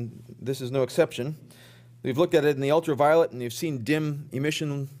 and this is no exception. We've looked at it in the ultraviolet, and you've seen dim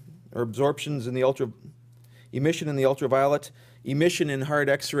emission or absorptions in the emission in the ultraviolet, emission in hard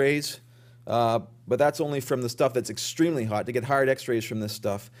X-rays, but that's only from the stuff that's extremely hot. To get hard X-rays from this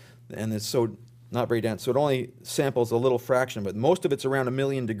stuff, and it's so not very dense, so it only samples a little fraction, but most of it's around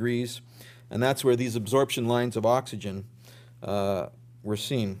 1,000,000 degrees, and that's where these absorption lines of oxygen were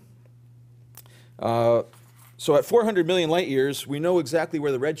seen. So at 400 million light years, we know exactly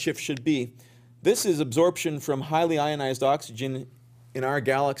where the redshift should be. This is absorption from highly ionized oxygen in our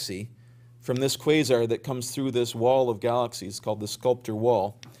galaxy from this quasar that comes through this wall of galaxies called the Sculptor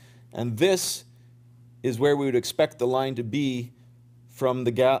Wall. And this is where we would expect the line to be from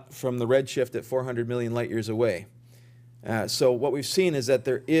the redshift at 400 million light years away. So what we've seen is that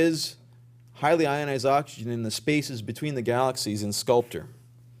there is highly ionized oxygen in the spaces between the galaxies in Sculptor.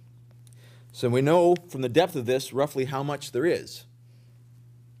 So we know from the depth of this roughly how much there is,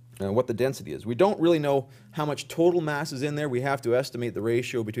 what the density is. We don't really know how much total mass is in there. We have to estimate the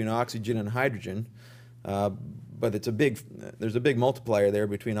ratio between oxygen and hydrogen, but there's a big multiplier there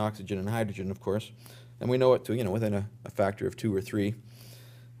between oxygen and hydrogen, of course, and we know it to within a factor of 2 or 3,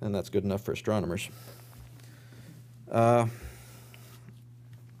 and that's good enough for astronomers.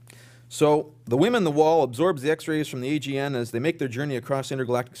 So the WIM in the wall absorbs the X-rays from the AGN as they make their journey across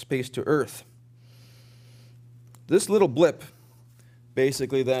intergalactic space to Earth. This little blip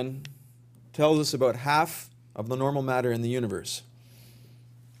basically then tells us about half of the normal matter in the universe.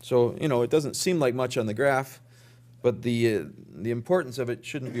 So, you know, it doesn't seem like much on the graph, but the importance of it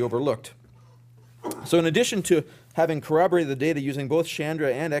shouldn't be overlooked. So in addition to having corroborated the data using both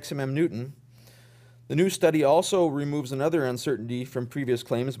Chandra and XMM Newton, the new study also removes another uncertainty from previous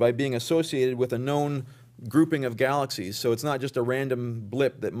claims by being associated with a known grouping of galaxies. So it's not just a random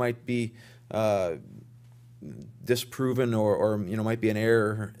blip that might be disproven or you know, might be an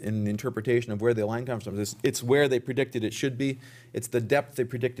error in the interpretation of where the line comes from. It's where they predicted it should be. It's the depth they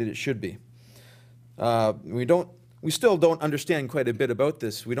predicted it should be. We still don't understand quite a bit about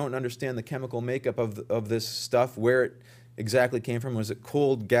this. We don't understand the chemical makeup of this stuff, where it exactly came from. Was it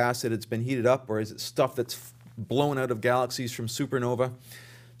cold gas that it's been heated up, or is it stuff that's blown out of galaxies from supernova?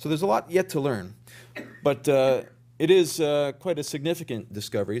 So there's a lot yet to learn. But it is quite a significant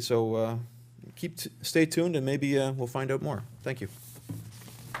discovery, so stay tuned and maybe we'll find out more. Thank you.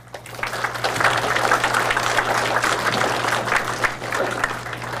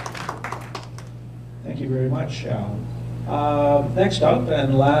 Thank you very much, Al. Next up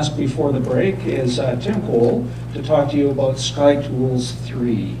and last before the break is Tim Cole to talk to you about SkyTools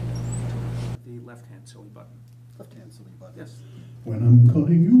 3. The left-hand silly button. Left-hand silly button. Yes. When I'm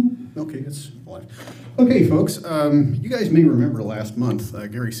calling you. Okay, it's live. Okay, folks, you guys may remember last month,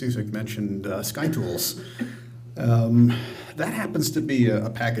 Gary Susek mentioned SkyTools. That happens to be a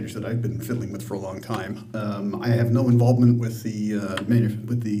package that I've been fiddling with for a long time. I have no involvement with the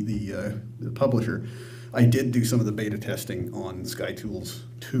publisher. I did do some of the beta testing on SkyTools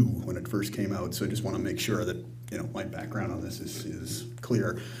 2 when it first came out, so I just want to make sure that my background on this is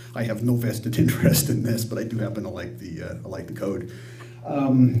clear. I have no vested interest in this, but I do happen to like the code.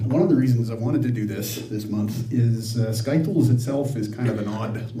 One of the reasons I wanted to do this month is SkyTools itself is kind of an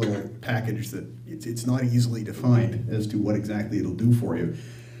odd little package that it's not easily defined as to what exactly it'll do for you.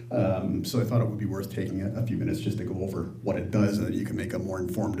 So I thought it would be worth taking a few minutes just to go over what it does, and then you can make a more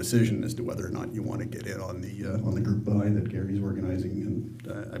informed decision as to whether or not you want to get in on the group buy that Gary's organizing,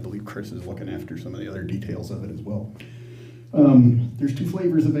 and I believe Chris is looking after some of the other details of it as well. There's two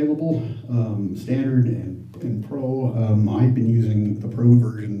flavors available, standard and pro. I've been using the pro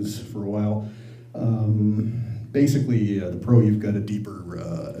versions for a while. Basically, the pro, you've got a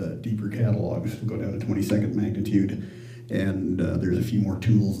deeper catalog, so go down to 22nd magnitude, and there's a few more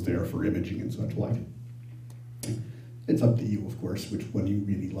tools there for imaging and such like. It's up to you, of course, which one you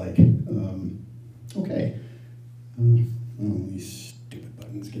really like. Okay. These stupid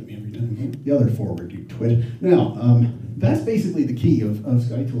buttons get me every time. The other forward, you twit. Now, that's basically the key of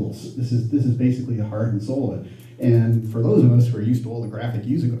SkyTools. This is basically the heart and soul of it. And for those of us who are used to all the graphic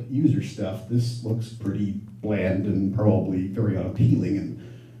user stuff, this looks pretty bland and probably very unappealing. And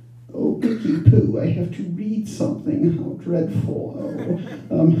oh, picky poo, I have to read something. How dreadful.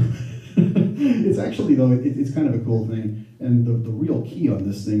 Oh. It's actually, though, it's kind of a cool thing. And the real key on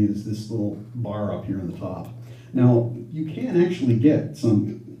this thing is this little bar up here on the top. Now, you can actually get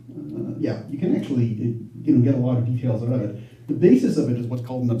some, you can actually get a lot of details out of it. The basis of it is what's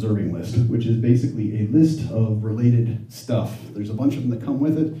called an observing list, which is basically a list of related stuff. There's a bunch of them that come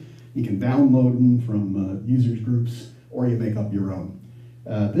with it. You can download them from users groups, or you make up your own.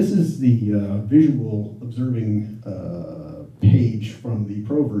 This is the visual observing page from the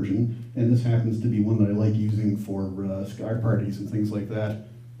pro version, and this happens to be one that I like using for sky parties and things like that,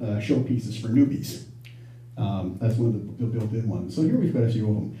 showpieces for newbies. That's one of the built-in ones. So here we've got a few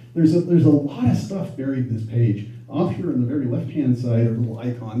of them. There's a lot of stuff buried in this page. Off here on the very left-hand side are little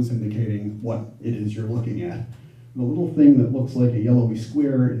icons indicating what it is you're looking at. The little thing that looks like a yellowy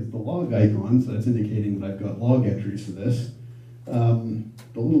square is the log icon, so that's indicating that I've got log entries for this.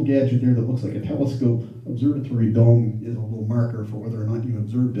 The little gadget there that looks like a telescope observatory dome is a little marker for whether or not you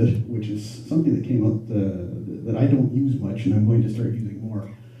observed it, which is something that came out that I don't use much, and I'm going to start using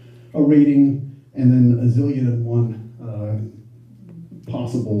more. A rating, and then a zillion and one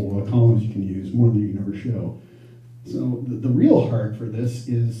possible columns you can use, more than you can ever show. So the real heart for this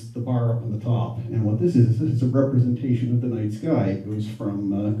is the bar up on the top, and what this is a representation of the night sky. It goes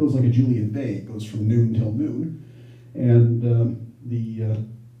from goes like a Julian day. It goes from noon till noon, and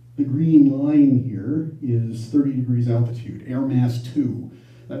the green line here is 30 degrees altitude, air mass 2.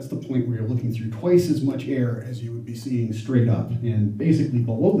 That's the point where you're looking through twice as much air as you would be seeing straight up, and basically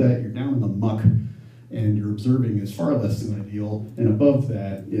below that you're down in the muck, and you're observing is far less than ideal, and above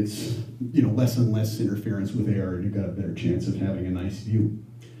that it's less and less interference with air, and you've got a better chance of having a nice view.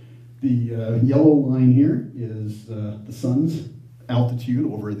 The yellow line here is the sun's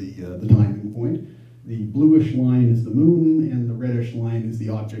altitude over the timing point, The bluish line is the moon, and the reddish line is the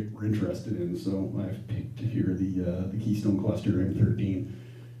object we're interested in. So I've picked here the Keystone Cluster M13.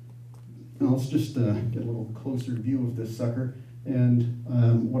 Now let's just get a little closer view of this sucker. And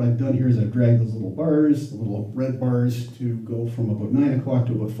what I've done here is I've dragged those little bars, the little red bars, to go from about 9 o'clock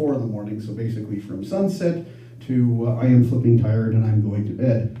to about 4 in the morning. So basically from sunset to I am flipping tired and I'm going to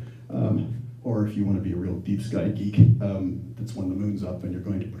bed. Or if you want to be a real deep sky geek, that's when the moon's up and you're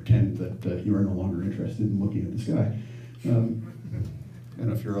going to pretend that you are no longer interested in looking at the sky.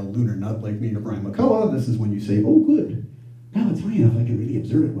 And if you're a lunar nut like me or Brian McCullough, this is when you say, oh good, now it's high enough I can really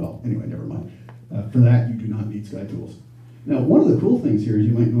observe it well. Anyway, never mind. For that, you do not need SkyTools. Now, one of the cool things here is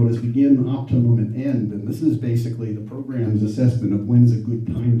you might notice begin, optimum, and end, and this is basically the program's assessment of when's a good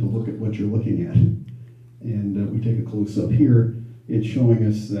time to look at what you're looking at. And we take a close up here. It's showing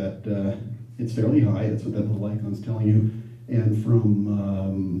us that it's fairly high. That's what that little icon's telling you. And from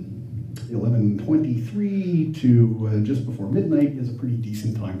 11:23 to just before midnight is a pretty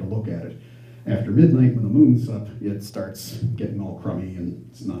decent time to look at it. After midnight, when the moon's up, it starts getting all crummy, and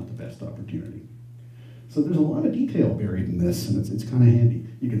it's not the best opportunity. So there's a lot of detail buried in this, and it's kind of handy.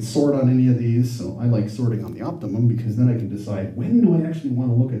 You can sort on any of these, so I like sorting on the optimum because then I can decide when do I actually want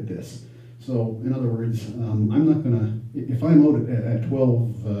to look at this. So in other words, I'm not going to, if I'm out at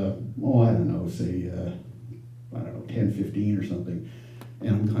 12, I don't know, say, 10, 15 or something, and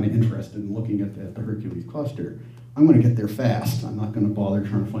I'm kind of interested in looking at the Hercules cluster, I'm going to get there fast. I'm not going to bother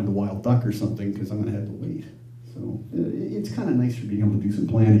trying to find a wild duck or something because I'm going to have to wait. So it's kind of nice for being able to do some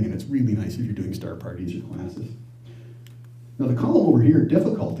planning, and it's really nice if you're doing star parties or classes. Now the column over here,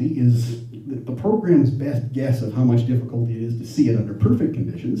 difficulty, is the program's best guess of how much difficulty it is to see it under perfect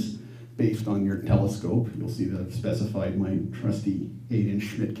conditions based on your telescope. You'll see that I've specified my trusty 8-inch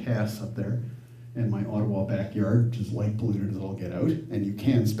Schmidt Cass up there, and my Ottawa backyard, which is light polluted as all get out, and you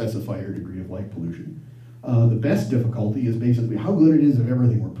can specify your degree of light pollution. The best difficulty is basically how good it is if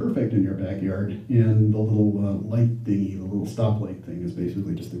everything were perfect in your backyard, and the little light thingy, the little stoplight thing, is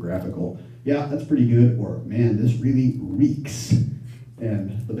basically just the graphical, yeah, that's pretty good, or man, this really reeks.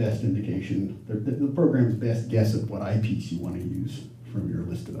 And the best indication, the program's best guess at what eyepiece you want to use from your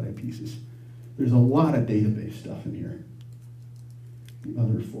listed eyepieces. There's a lot of database stuff in here. The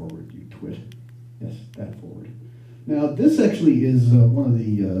other forward, you twit. Yes, that forward. Now, this actually is one of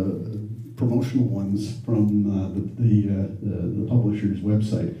the promotional ones from the publisher's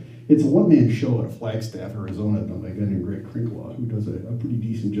website. It's a one-man show at Flagstaff, Arizona, done by a guy named Greg Crinklaw, who does a pretty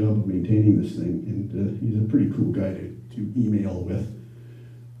decent job of maintaining this thing, and he's a pretty cool guy to email with.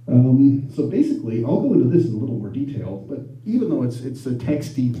 So basically, I'll go into this in a little more detail, but even though it's a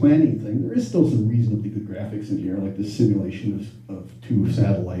texty planning thing, there is still some reasonably good graphics in here, like the simulation of 2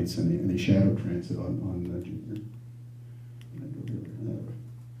 satellites and a shadow transit on Jupiter.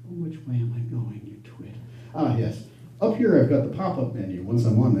 Which way am I going, you twit? Ah, yes. Up here, I've got the pop-up menu. Once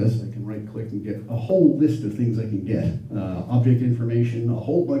I'm on this, I can right-click and get a whole list of things I can get. Object information, a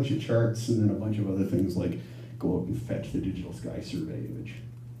whole bunch of charts, and then a bunch of other things like go out and fetch the digital sky survey image.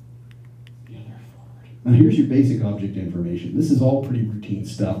 The other forward. Now here's your basic object information. This is all pretty routine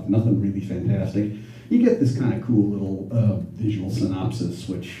stuff, nothing really fantastic. You get this kind of cool little visual synopsis,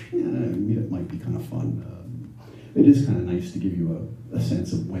 which it might be kind of fun. It is kind of nice to give you a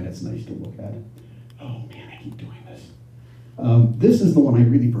sense of when it's nice to look at it. Oh man, I keep doing this. This is the one I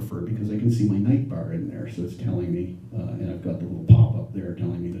really prefer because I can see my night bar in there, so it's telling me, and I've got the little pop-up there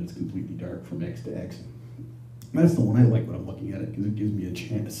telling me that it's completely dark from X to X. That's the one I like when I'm looking at it because it gives me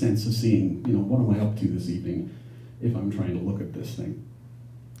a sense of seeing, what am I up to this evening if I'm trying to look at this thing.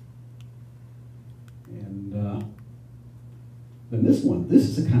 And then this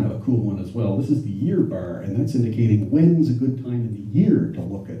is a kind of a cool one as well. This is the year bar, and that's indicating when's a good time in the year to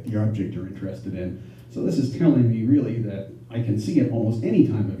look at the object you're interested in. So this is telling me really that I can see it almost any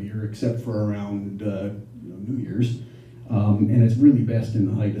time of year except for around New Year's, and it's really best in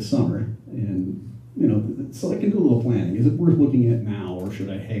the height of summer. And so I can do a little planning. Is it worth looking at now, or should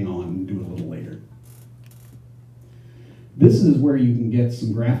I hang on and do it a little later? This is where you can get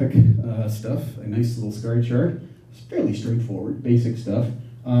some graphic stuff, a nice little sky chart. It's fairly straightforward, basic stuff.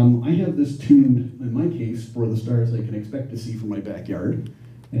 I have this tuned, in my case, for the stars I can expect to see from my backyard.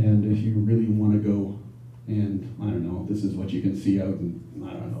 And if you really want to go and, I don't know, this is what you can see out in,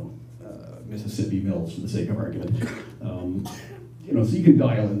 I don't know, Mississippi Mills for the sake of argument. So you can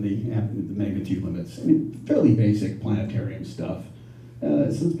dial in the magnitude limits. I mean, fairly basic planetarium stuff. So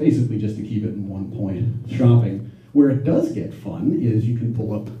it's basically just to keep it in one point shopping. Where it does get fun is you can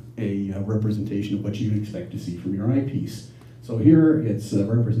pull up a representation of what you expect to see from your eyepiece. So here it's a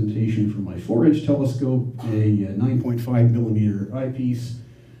representation from my 4-inch telescope, a 9.5 millimeter eyepiece.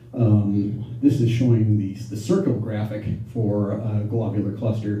 This is showing the circle graphic for a globular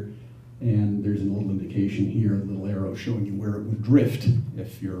cluster, and there's a little indication here, a little arrow showing you where it would drift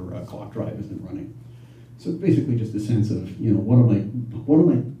if your clock drive isn't running. So basically just a sense of, you know, what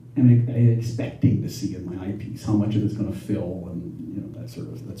am I expecting to see in my eyepiece? How much of it's going to fill, and you know, that sort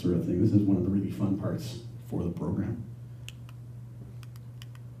of thing. This is one of the really fun parts for the program.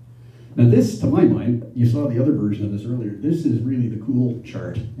 Now this, to my mind, you saw the other version of this earlier, this is really the cool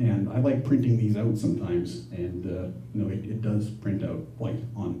chart, and I like printing these out sometimes, and you know, it does print out white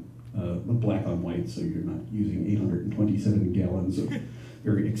on, black on white, so you're not using 827 gallons of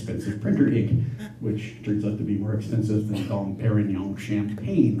very expensive printer ink, which turns out to be more expensive than Dom Perignon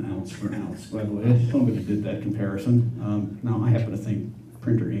champagne ounce for ounce, by the way. Somebody did that comparison. Now I happen to think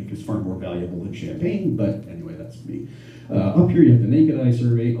printer ink is far more valuable than champagne, but anyway, that's me. Up here you have the naked eye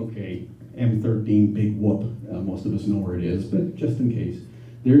survey. Okay, M13, big whoop. Most of us know where it is, but just in case.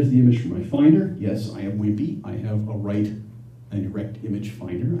 There's the image from my finder. Yes, I am wimpy. I have an erect image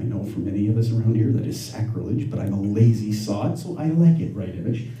finder. I know for many of us around here that is sacrilege, but I'm a lazy sod, so I like it right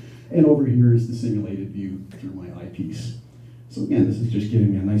image. And over here is the simulated view through my eyepiece. So again, this is just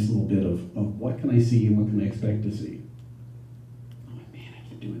giving me a nice little bit of what can I see and what can I expect to see. Oh man, I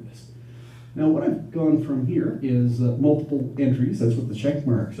keep doing this. Now what I've gone from here is multiple entries. That's what the check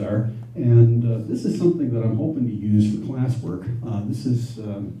marks are. And this is something that I'm hoping to use for classwork. This is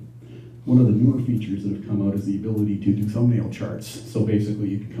one of the newer features that have come out is the ability to do thumbnail charts. So basically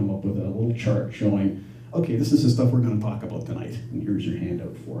you can come up with a little chart showing, okay, this is the stuff we're going to talk about tonight, and here's your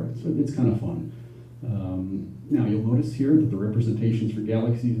handout for it. So it's kind of fun. Now you'll notice here that the representations for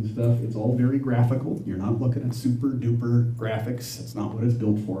galaxies and stuff, it's all very graphical. You're not looking at super duper graphics. That's not what it's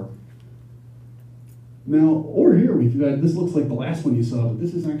built for. Now over here we've got, this looks like the last one you saw, but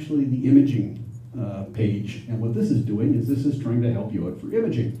this is actually the imaging page. And what this is doing is this is trying to help you out for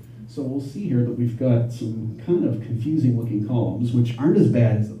imaging. So we'll see here that we've got some kind of confusing looking columns, which aren't as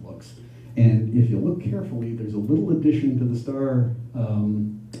bad as it looks. And if you look carefully, there's a little addition to the star,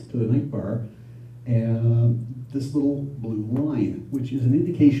 to the night bar, and this little blue line, which is an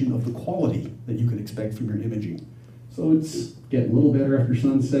indication of the quality that you can expect from your imaging. So it's getting a little better after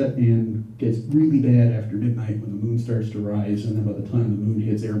sunset and gets really bad after midnight when the moon starts to rise, and then by the time the moon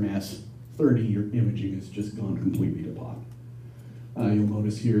hits air mass 30, your imaging has just gone completely to pot. You'll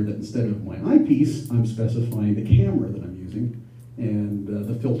notice here that instead of my eyepiece, I'm specifying the camera that I'm using and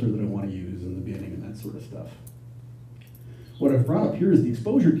the filter that I want to use and the binning and that sort of stuff. What I've brought up here is the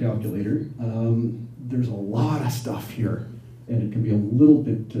exposure calculator. There's a lot of stuff here, and it can be a little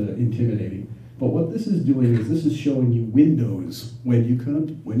bit intimidating. But what this is doing is this is showing you windows when you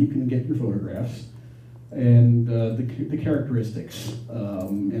can get your photographs, and the characteristics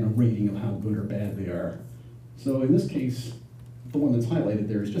and a rating of how good or bad they are. So in this case, the one that's highlighted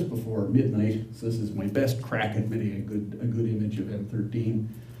there is just before midnight, so this is my best crack at getting a good image of M13.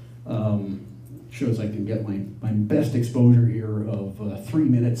 Shows I can get my best exposure here of 3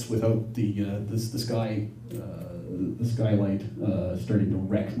 minutes without the skylight starting to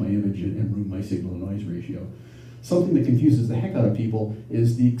wreck my image and ruin my signal to noise ratio. Something that confuses the heck out of people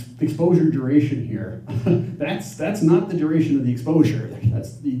is the exposure duration here. That's not the duration of the exposure.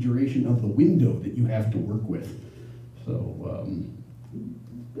 That's the duration of the window that you have to work with. So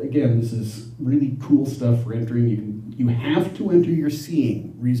again, this is really cool stuff for entering. You have to enter your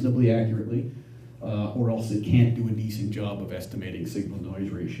seeing reasonably accurately, or else it can't do a decent job of estimating signal noise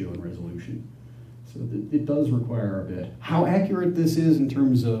ratio and resolution. So it does require a bit. How accurate this is in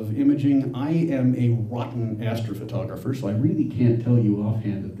terms of imaging, I am a rotten astrophotographer, so I really can't tell you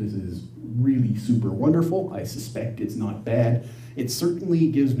offhand that this is really super wonderful. I suspect it's not bad. It certainly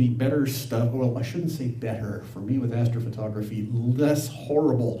gives me better stuff. Well, I shouldn't say better. For me with astrophotography, less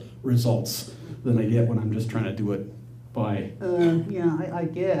horrible results than I get when I'm just trying to do it by, I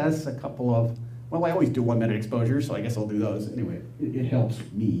guess a couple of, well, I always do 1 minute exposure, so I guess I'll do those. Anyway, it helps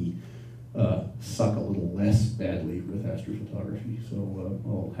me suck a little less badly with astrophotography. So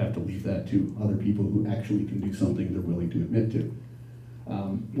I'll have to leave that to other people who actually can do something they're willing to admit to.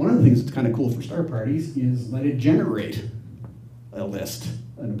 One of the things that's kind of cool for star parties is let it generate a list,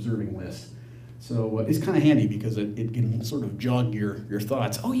 an observing list. So it's kind of handy because it can sort of jog your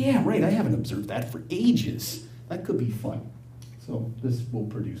thoughts. Oh yeah, right, I haven't observed that for ages. That could be fun. So this will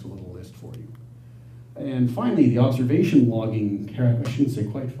produce a little list for you. And finally, the observation logging, I shouldn't say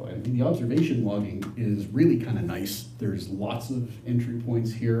quite finally, the observation logging is really kind of nice. There's lots of entry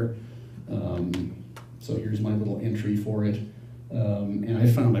points here. So here's my little entry for it. And I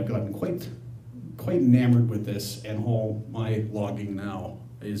found I've gotten quite enamored with this, and all my logging now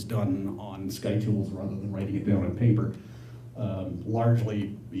is done on SkyTools rather than writing it down on paper.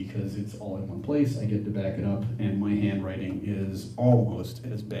 largely because it's all in one place. I get to back it up, and my handwriting is almost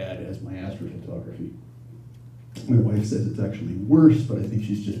as bad as my astrophotography. My wife says it's actually worse, but I think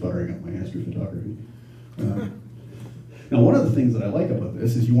she's just buttering up my astrophotography. Now, one of the things that I like about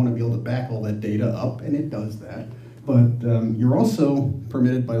this is you want to be able to back all that data up, and it does that. But you're also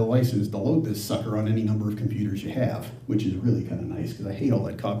permitted by the license to load this sucker on any number of computers you have, which is really kind of nice, because I hate all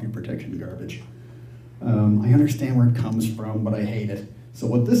that copy protection garbage. I understand where it comes from, but I hate it. So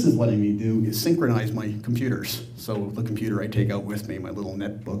what this is letting me do is synchronize my computers. So the computer I take out with me, my little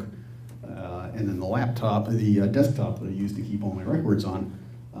netbook, and then the laptop, the desktop that I use to keep all my records on,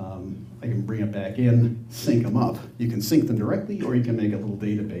 I can bring it back in, sync them up. You can sync them directly, or you can make a little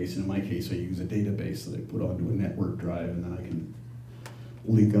database. In my case, I use a database that I put onto a network drive, and then I can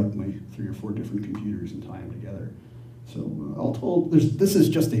link up my 3 or 4 different computers and tie them together. So all told, this is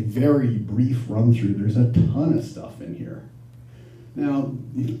just a very brief run through. There's a ton of stuff in here. Now,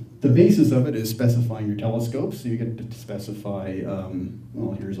 the basis of it is specifying your telescopes. So you get to specify,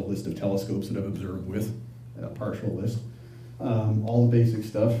 well, here's a list of telescopes that I've observed with, a partial list. All the basic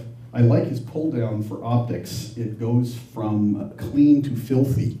stuff. I like his pull down for optics. It goes from clean to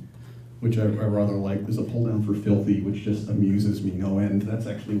filthy, which I rather like. There's a pull down for filthy, which just amuses me no end. That's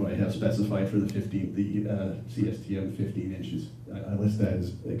actually what I have specified for the CSTM 15 inches. I list that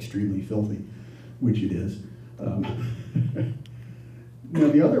as extremely filthy, which it is. Now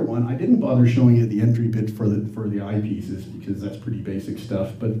the other one, I didn't bother showing you the entry bit for the eyepieces because that's pretty basic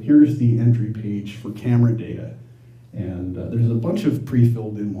stuff, but here's the entry page for camera data. And there's a bunch of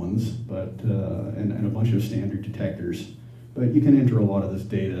pre-filled in ones, but and a bunch of standard detectors. But you can enter a lot of this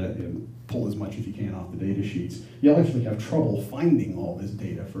data and pull as much as you can off the data sheets. You'll actually have trouble finding all this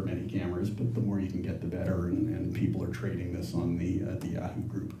data for many cameras, but the more you can get, the better, and people are trading this on the Yahoo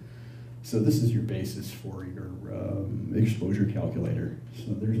group. So this is your basis for your exposure calculator.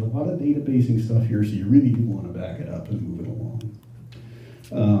 So there's a lot of databasing stuff here, so you really do want to back it up and move it along.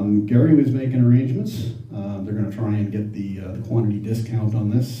 Gary was making arrangements. They're going to try and get the quantity discount on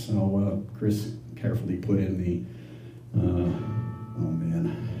this. So Chris carefully put in the, oh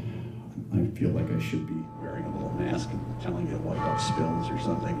man, I feel like I should be wearing a little mask and telling you to wipe up spills or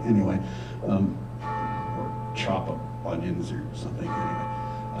something. Anyway, or chop up onions or something. Anyway,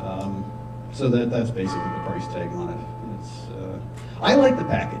 so that's basically the price tag on it. It's, I like the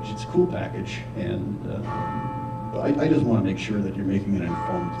package. It's a cool package, and I just want to make sure that you're making an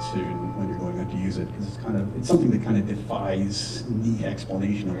informed decision when you're going out to use it, because it's something that kind of defies the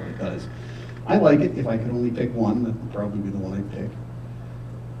explanation of what it does. I like it. If I could only pick one, that would probably be the one I'd pick.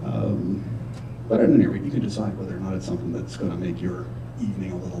 But at any rate, you can decide whether or not it's something that's going to make your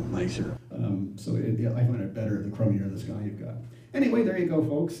evening a little nicer. Yeah, I find it better the crummier the sky you've got. Anyway, there you go,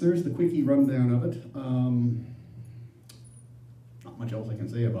 folks. There's the quickie rundown of it. Not much else I can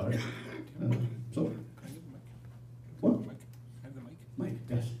say about it. So. What? Have the mic. Mike,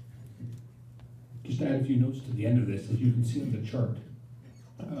 yes. Just to add a few notes to the end of this, as you can see on the chart,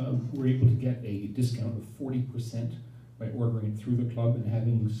 we're able to get a discount of 40% by ordering it through the club and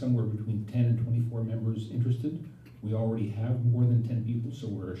having somewhere between 10 and 24 members interested. We already have more than 10 people, so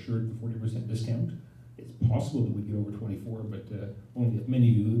we're assured the 40% discount. It's possible that we get over 24, but only many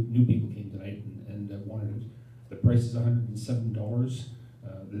of you new people came tonight and wanted it. The price is $107,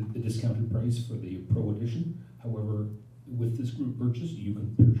 the discounted price for the Pro Edition. However, with this group purchase, you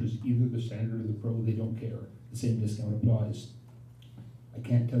can purchase either the standard or the Pro. They don't care. The same discount applies. I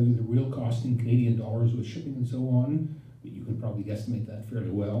can't tell you the real cost in Canadian dollars with shipping and so on, but you can probably guesstimate that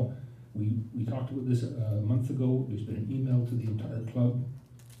fairly well. We talked about this a month ago. There's been an email to the entire club.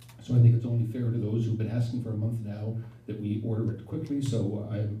 So I think it's only fair to those who've been asking for a month now that we order it quickly. So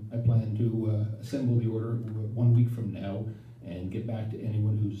I plan to assemble the order 1 week from now and get back to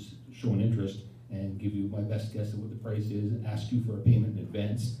anyone who's shown interest and give you my best guess of what the price is, and ask you for a payment in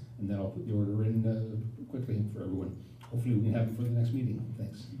advance, and then I'll put the order in quickly for everyone. Hopefully we can have it for the next meeting.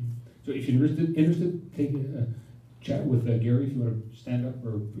 Thanks. So if you're interested, take a chat with Gary if you want to stand up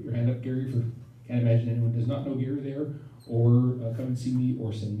or put your hand up, Gary. Can't imagine anyone does not know Gary there, or come and see me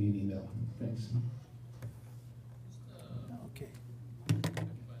or send me an email. Thanks. Okay.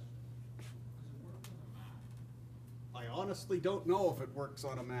 I honestly don't know if it works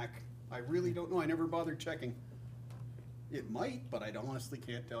on a Mac. I really don't know. I never bothered checking. It might, but I honestly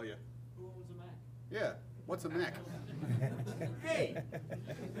can't tell you. Who owns a Mac? Yeah. What's a Mac? Hey!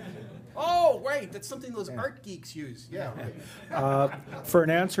 Oh, right. That's something those art geeks use. Yeah, right. For an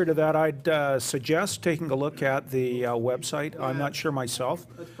answer to that, I'd suggest taking a look at the website. I'm not sure myself.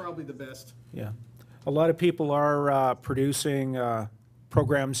 That's probably the best. Yeah. A lot of people are producing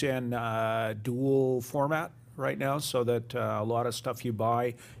programs in dual format right now, so that a lot of stuff you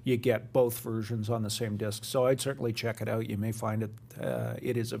buy, you get both versions on the same disc. So I'd certainly check it out. You may find it,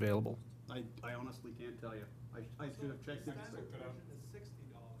 it is available. I honestly can't tell you. I should have checked it.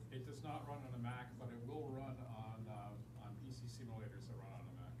 It does not run on a Mac, but it will run on PC simulators that run on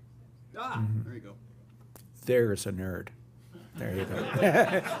a Mac. Ah, there you go. There's a nerd. There you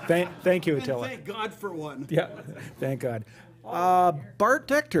go. Thank you, Attila. Thank God for one. Yeah, thank God. Bart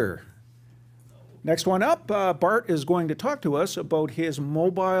Tecter. Next one up, Bart is going to talk to us about his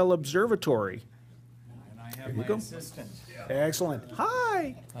mobile observatory. And I have my assistant. Excellent.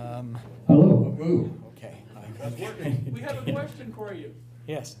 Hi. Hello. Ooh, okay. We have a question for you.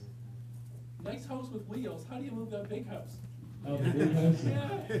 Yes. Nice house with wheels. How do you move that big house? Oh, the big house?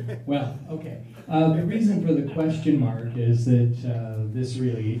 Yeah. Well, okay. The reason for the question mark is that this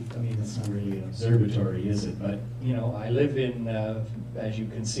really, I mean, it's not really an observatory, is it? But, you know, I live in, as you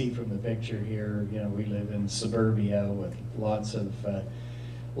can see from the picture here, you know, we live in suburbia with lots of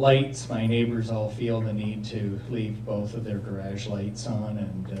lights. My neighbors all feel the need to leave both of their garage lights on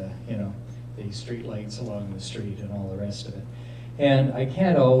and, you know, the street lights along the street and all the rest of it. And I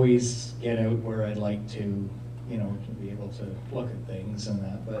can't always get out where I'd like to, you know, to be able to look at things and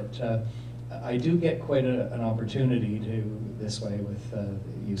that, but I do get quite an opportunity to this way with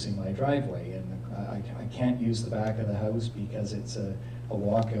using my driveway, and I can't use the back of the house because it's a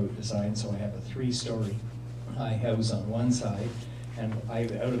walkout design, so I have a 3-story high house on one side, and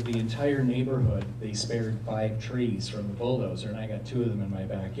out of the entire neighborhood, they spared 5 trees from the bulldozer, and I got 2 of them in my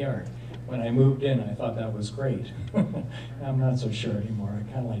backyard. When I moved in, I thought that was great. I'm not so sure anymore.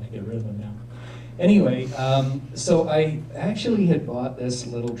 I kind of like to get rid of them now. Anyway, so I actually had bought this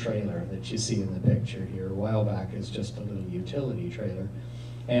little trailer that you see in the picture here a while back as just a little utility trailer.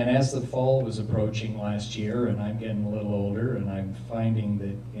 And as the fall was approaching last year, and I'm getting a little older, and I'm finding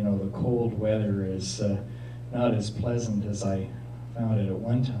that, you know, the cold weather is not as pleasant as I found it at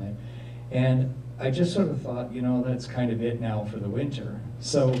one time. And I just sort of thought, you know, that's kind of it now for the winter.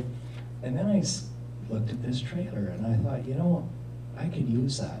 So, and then I looked at this trailer and I thought, you know, I could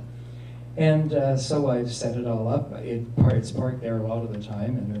use that. And so I've set it all up. It's parked there a lot of the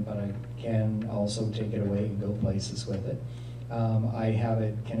time, but I can also take it away and go places with it. I have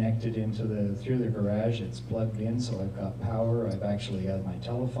it connected into through the garage. It's plugged in, so I've got power. I've actually got my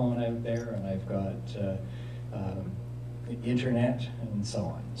telephone out there, and I've got internet and so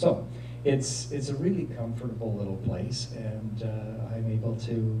on. So it's a really comfortable little place, and I'm able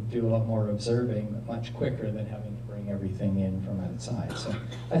to do a lot more observing much quicker than having to bring everything in from outside. So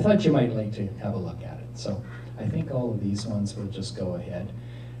I thought you might like to have a look at it. So I think all of these ones will just go ahead.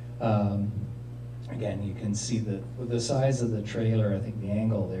 Again, you can see that with the size of the trailer, I think the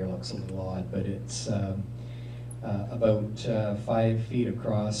angle there looks a little odd, but it's about 5 feet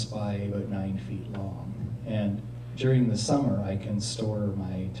across by about 9 feet long. And during the summer, I can store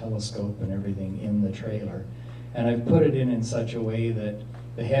my telescope and everything in the trailer. And I've put it in such a way that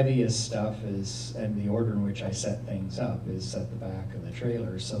the heaviest stuff is, and the order in which I set things up is at the back of the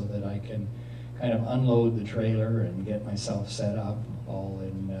trailer, so that I can kind of unload the trailer and get myself set up all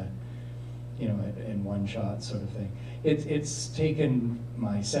in, you know, in one shot sort of thing. It's taken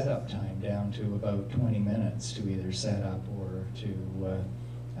my setup time down to about 20 minutes to either set up or to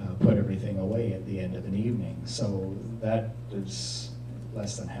put everything away at the end of an evening. So that is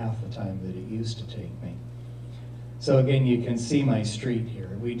less than half the time that it used to take me. So again, you can see my street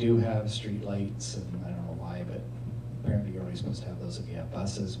here. We do have street lights, and I don't know why, but apparently you're only supposed to have those if you have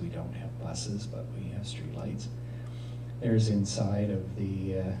buses. We don't have buses, but we have street lights. There's inside of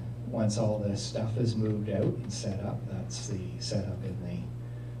the, once all this stuff is moved out and set up, that's the setup in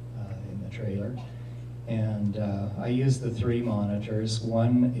the trailer. And I use the 3 monitors.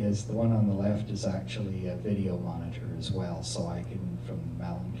 One is, the one on the left is actually a video monitor as well, so I can, from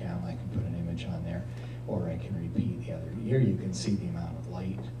Malicam, I can put an image on there, or I can repeat the other. Here you can see the amount of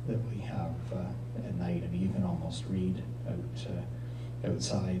light that we have at night. I mean, you can almost read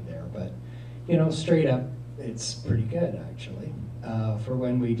outside there, but, you know, straight up, it's pretty good, actually. For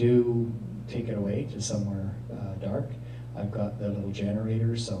when we do take it away to somewhere dark, I've got the little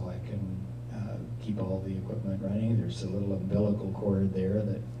generator, so I can keep all the equipment running. There's a little umbilical cord there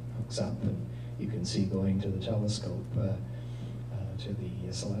that hooks up, and you can see going to the telescope, to the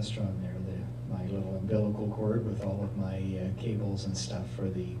celestron there, my little umbilical cord with all of my cables and stuff for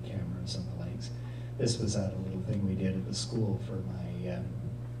the cameras and the lights. This was at a little thing we did at the school for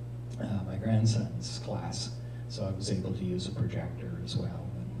my grandson's class, so I was able to use a projector as well.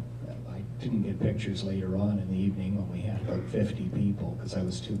 And I didn't get pictures later on in the evening when we had about 50 people, because I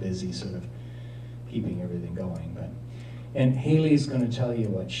was too busy sort of keeping everything going. But, and Haley's going to tell you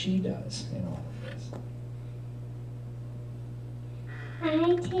what she does in all of this.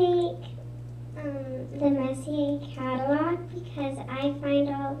 I take the Messier catalog because I find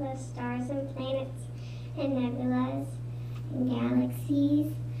all the stars and planets and nebulas and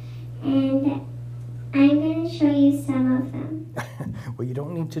galaxies, and I'm going to show you some of them. Well, you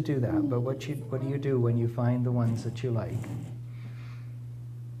don't need to do that, but what do you do when you find the ones that you like?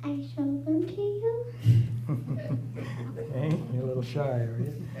 I show them to you. Okay, you're a little shy, are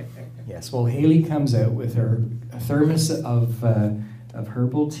you? Yes, well, Haley comes out with her thermos of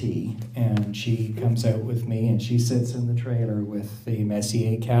herbal tea, and she comes out with me, and she sits in the trailer with the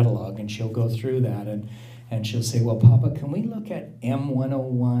Messier catalog, and she'll go through that, and she'll say, well, Papa, can we look at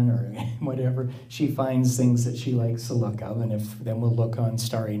M101 or whatever? She finds things that she likes to look of, and then we'll look on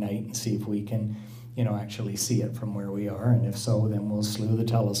Starry Night and see if we can, actually see it from where we are, and if so, then we'll slew the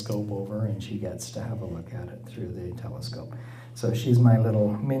telescope over, and she gets to have a look at it through the telescope. So she's my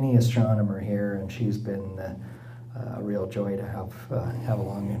little mini astronomer here, and she's been a real joy to have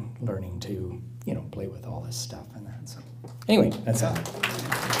along and learning to, play with all this stuff and that. So anyway, that's it.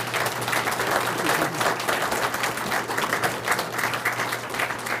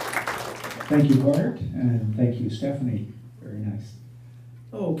 Thank you, Bart, and thank you, Stephanie. Very nice.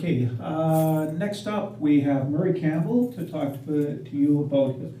 Okay, next up we have Murray Campbell to talk to you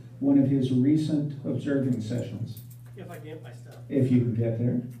about one of his recent observing sessions. If I get my stuff. If you can get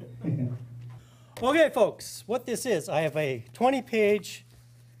there. Okay, folks, what this is, I have a 20-page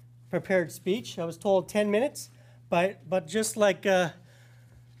prepared speech. I was told 10 minutes, but just like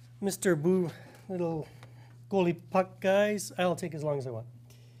Mr. Boo, little goalie puck guys, I'll take as long as I want.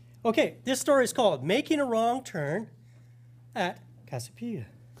 Okay, this story is called Making a Wrong Turn at Cassiopeia,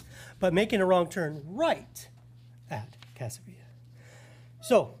 but making a wrong turn right at Cassiopeia.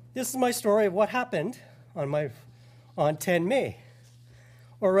 So this is my story of what happened on 10 May,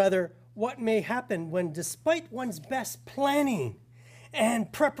 or rather, what may happen when, despite one's best planning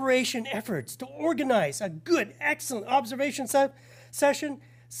and preparation efforts to organize a good, excellent observation session,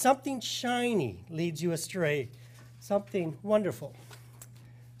 something shiny leads you astray, something wonderful.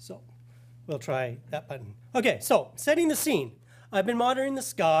 So we'll try that button. Okay, so setting the scene. I've been monitoring the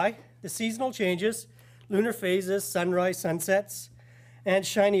sky, the seasonal changes, lunar phases, sunrise, sunsets, and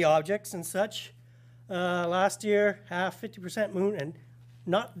shiny objects and such. Last year, 50% moon, and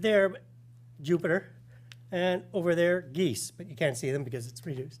not there, but Jupiter, and over there, geese, but you can't see them because it's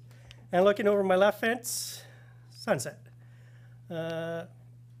reduced. And looking over my left fence, sunset. Gotta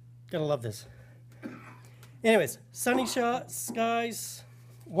love this. Anyways, sunny skies,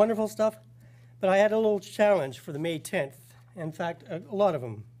 wonderful stuff, but I had a little challenge for the May 10th. In fact, a lot of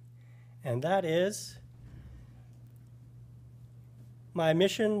them. And that is, my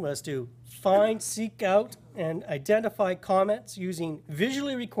mission was to find, seek out, and identify comets using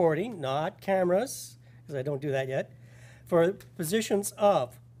visually recording, not cameras, because I don't do that yet, for positions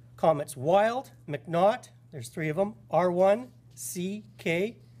of comets Wild, McNaught, there's 3 of them, R1, C,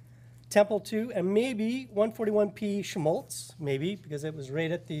 K, Temple 2, and maybe 141P Schmaltz, maybe, because it was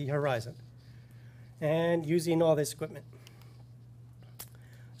right at the horizon, and using all this equipment.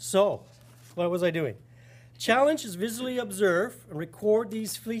 So, what was I doing? Challenge is visually observe and record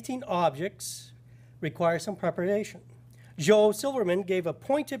these fleeting objects requires some preparation. Joe Silverman gave a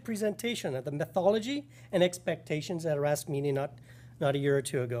pointed presentation of the mythology and expectations at a RASC meeting not a year or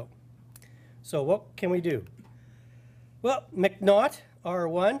two ago. So what can we do? Well, McNaught,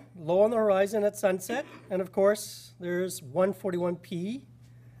 R1, low on the horizon at sunset, and of course there's 141P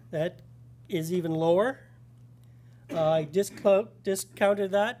that is even lower. I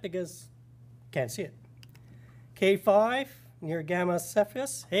discounted that because can't see it. K5 near Gamma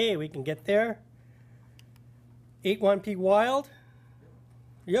Cephas. Hey, we can get there. 81P Wild.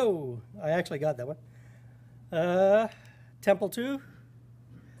 Yo, I actually got that one. Temple 2.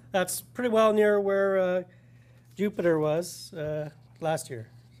 That's pretty well near where Jupiter was last year.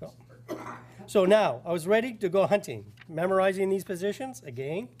 So now I was ready to go hunting, memorizing these positions.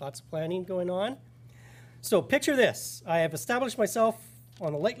 Again, lots of planning going on. So picture this. I have established myself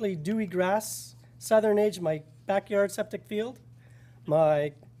on the lightly dewy grass, southern edge of my backyard septic field.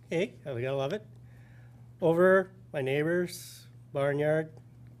 I gotta love it. Over my neighbor's barnyard,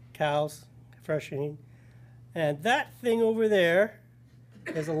 cows, freshening. And that thing over there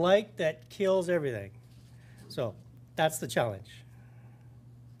is a light that kills everything. So that's the challenge.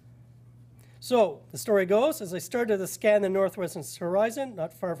 So the story goes, as I started to scan the northwestern horizon,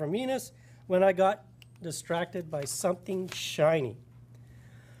 not far from Venus, when I got distracted by something shiny.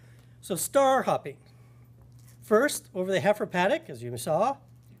 So star hopping. First, over the heifer paddock, as you saw,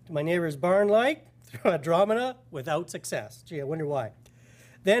 to my neighbor's barn light, through Andromeda, without success. Gee, I wonder why.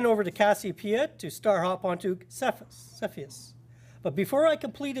 Then over to Cassiopeia to star hop onto Cepheus. But before I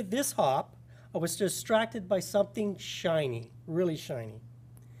completed this hop, I was distracted by something shiny, really shiny.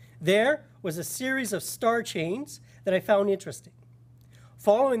 There was a series of star chains that I found interesting.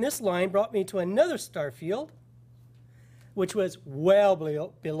 Following this line brought me to another star field, which was well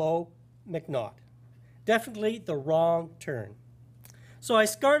below McNaught. Definitely the wrong turn. So I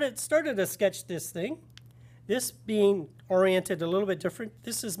started to sketch this thing, this being oriented a little bit different.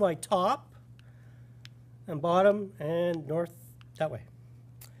 This is my top and bottom and north that way.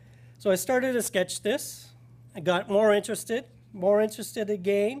 So I started to sketch this. I got more interested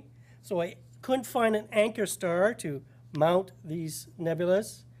again. So I couldn't find an anchor star to mount these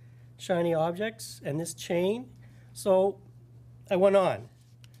nebulas, shiny objects, and this chain. So I went on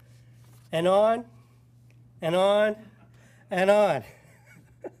and on and on and on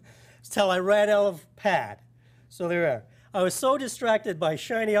until I ran out of pad. So there we are. I was so distracted by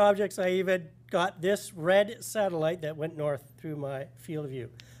shiny objects, I even got this red satellite that went north through my field of view.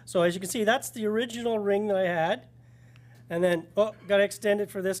 So as you can see, that's the original ring that I had. And then, oh, got to extend it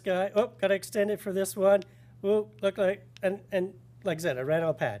for this guy. Oh, got to extend it for this one. Oh, look like, and like I said, I ran out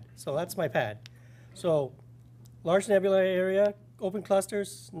of pad. So that's my pad. So large nebula area, open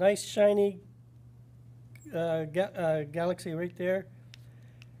clusters, nice shiny galaxy right there.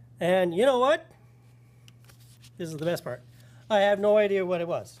 And you know what? This is the best part. I have no idea what it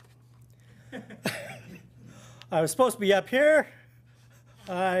was. I was supposed to be up here.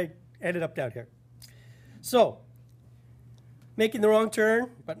 I ended up down here. So, making the wrong turn,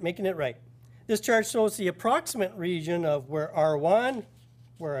 but making it right. This chart shows the approximate region of where R1,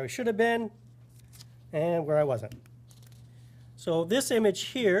 where I should have been, and where I wasn't. So this image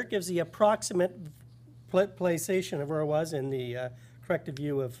here gives the approximate placation of where I was in the corrected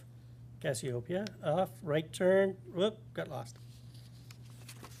view of Cassiopeia. Off, right turn, whoop, got lost.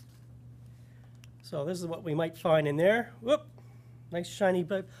 So this is what we might find in there. Whoop, nice shiny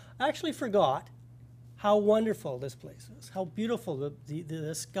blue. I actually forgot how wonderful this place is, how beautiful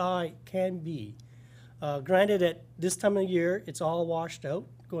the sky can be. Granted, at this time of year, it's all washed out,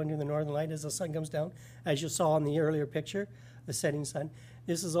 going to the northern light as the sun comes down, as you saw in the earlier picture, the setting sun.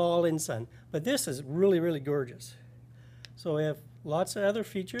 This is all in sun, but this is really, really gorgeous. So we have lots of other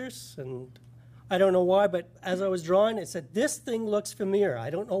features, and I don't know why, but as I was drawing, it said, this thing looks familiar. I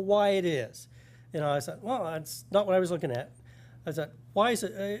don't know why it is. You know, I said, well, that's not what I was looking at. I said, why is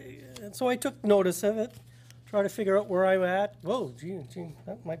it? And so I took notice of it, try to figure out where I'm at. Whoa, gee,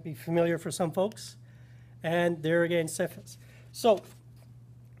 that might be familiar for some folks. And there again, Cephas. So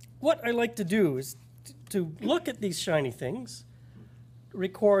what I like to do is to look at these shiny things,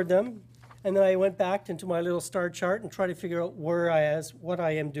 record them, and then I went back into my little star chart and try to figure out where I was, what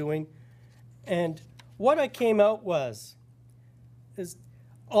I am doing. And what I came out is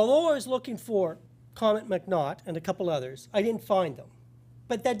although I was looking for Comet McNaught and a couple others, I didn't find them.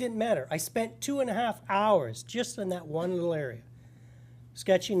 But that didn't matter. I spent 2.5 hours just in that one little area,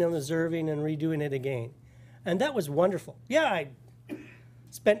 sketching and observing and redoing it again. And that was wonderful. Yeah, I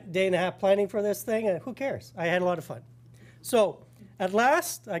spent a day and a half planning for this thing, and who cares? I had a lot of fun. So at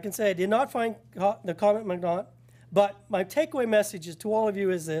last, I can say I did not find the Comet McNaught, but my takeaway message is to all of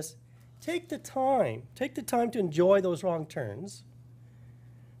you is this: take the time to enjoy those wrong turns.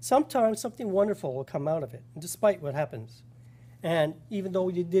 Sometimes something wonderful will come out of it, despite what happens. And even though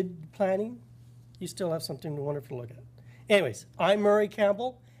you did planning, you still have something wonderful to look at. Anyways, I'm Murray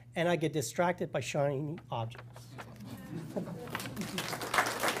Campbell, and I get distracted by shiny objects.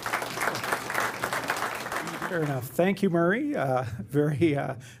 Fair enough. Thank you, Murray.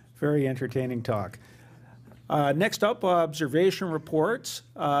 Very entertaining talk. Next up, observation reports.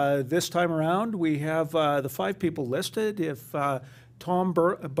 This time around, we have the 5 people listed. If Tom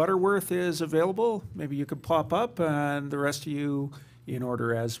Butterworth is available, maybe you could pop up, and the rest of you in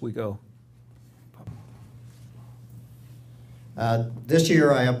order as we go. This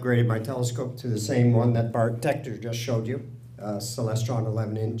year I upgraded my telescope to the same one that Bart Tecter just showed you, Celestron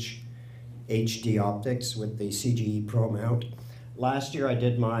 11-inch HD optics with the CGE Pro mount. Last year I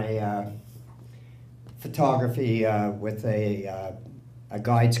did my photography with a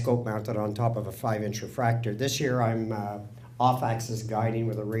guide scope mounted on top of a 5-inch refractor. This year I'm off-axis guiding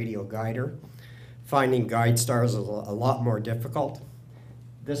with a radial guider. Finding guide stars is a lot more difficult.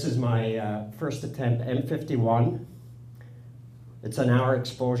 This is my first attempt, M51. It's an hour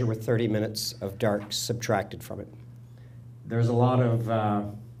exposure with 30 minutes of dark subtracted from it. There's a lot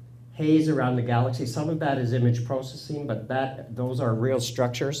of haze around the galaxy. Some of that is image processing, but those are real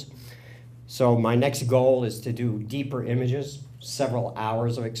structures. So my next goal is to do deeper images, several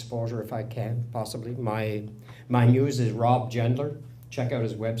hours of exposure if I can, possibly. My muse is Rob Gendler. Check out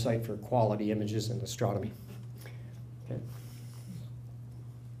his website for quality images in astronomy. Okay.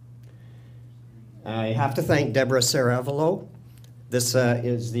 I have to thank Deborah Sarevalo. This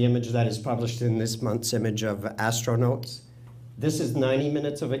is the image that is published in this month's image of astronauts. This is 90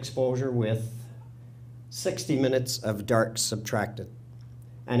 minutes of exposure with 60 minutes of dark subtracted.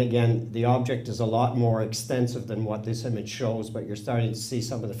 And again, the object is a lot more extensive than what this image shows, but you're starting to see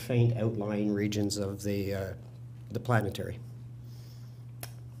some of the faint outlying regions of the planetary.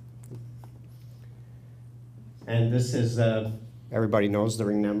 And this is, everybody knows the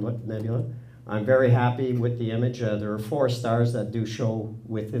Ring Nebula. I'm very happy with the image. There are 4 stars that do show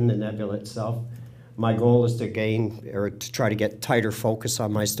within the nebula itself. My goal is to gain, or to try to get tighter focus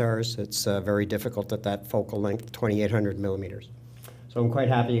on my stars. It's very difficult at that focal length, 2,800 millimeters. So I'm quite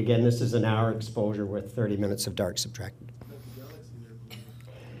happy. Again, this is an hour exposure with 30 minutes of dark subtracted.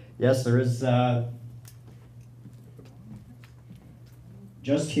 Yes, there is,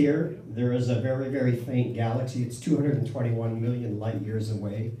 just here, there is a very, very faint galaxy. It's 221 million light years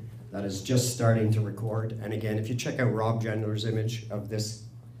away. That is just starting to record. And again, if you check out Rob Gendler's image of this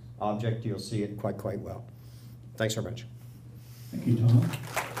object, you'll see it quite well. Thanks very much. Thank you, Tom.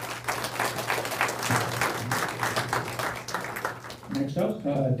 Next up,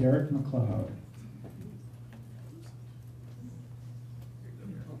 Derek McCullough.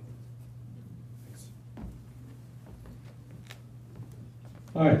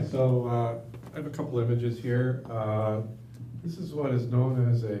 Hi, so I have a couple images here. This is what is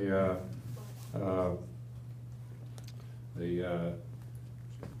known as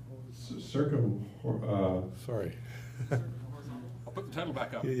sorry. I'll put the title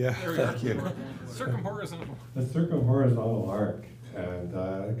back up. Yeah, thank you. Circumhorizontal. A circumhorizontal arc, and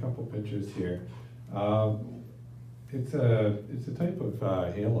a couple pictures here. It's a type of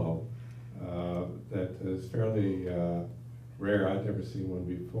halo that is fairly rare. I've never seen one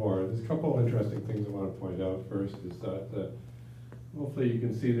before. There's a couple interesting things I want to point out. First is that hopefully you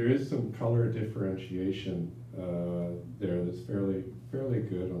can see there is some color differentiation there that's fairly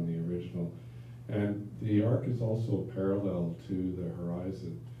good on the original. And the arc is also parallel to the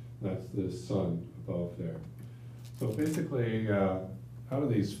horizon. That's the sun above there. So basically, how do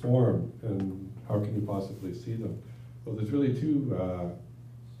these form and how can you possibly see them? Well, there's really two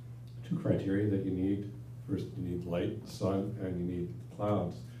criteria that you need. First, you need light, sun, and you need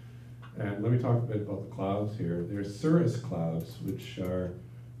clouds. And let me talk a bit about the clouds here. There's cirrus clouds, which are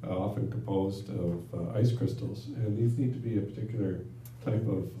often composed of ice crystals. And these need to be a particular type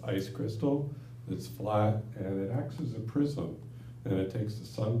of ice crystal that's flat, and it acts as a prism. And it takes the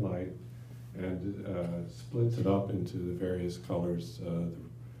sunlight and splits it up into the various colors, the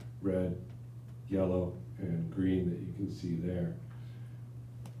red, yellow, and green that you can see there.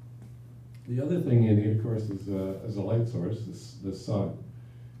 The other thing you need, of course, is a light source, the sun.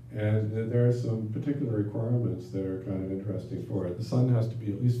 And there are some particular requirements that are kind of interesting for it. The sun has to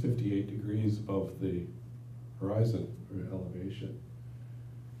be at least 58 degrees above the horizon or elevation.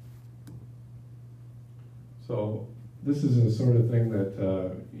 So this is a sort of thing that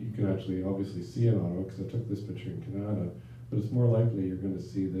you can actually obviously see in Ottawa, because I took this picture in Canada, but it's more likely you're going to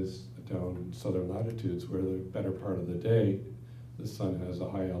see this down in southern latitudes where the better part of the day the sun has a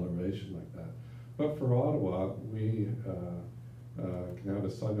high elevation like that. But for Ottawa, we can have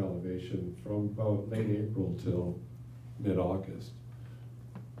a sun elevation from about late April till mid-August.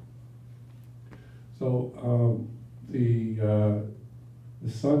 So the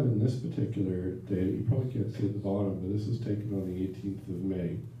sun in this particular day, you probably can't see at the bottom, but this was taken on the 18th of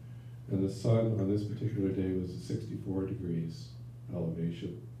May. And the sun on this particular day was 64 degrees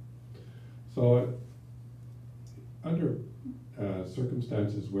elevation. So under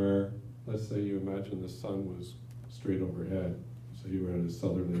circumstances where, let's say you imagine the sun was straight overhead, so you were at a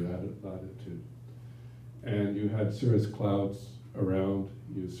southerly latitude, and you had cirrus clouds around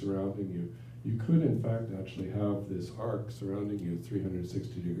you, surrounding you, you could in fact actually have this arc surrounding you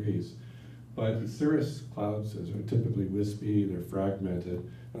 360 degrees. But cirrus clouds are typically wispy, they're fragmented.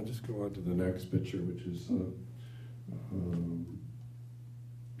 I'll just go on to the next picture, which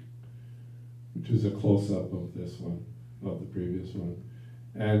is a close-up of this one, of the previous one.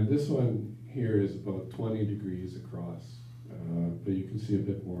 And this one here is about 20 degrees across, but you can see a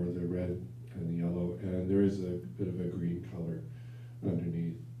bit more of the red and the yellow, and there is a bit of a green color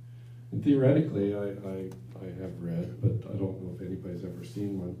underneath. And theoretically, I have red, but I don't know if anybody's ever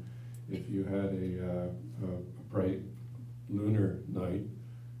seen one. If you had a bright lunar night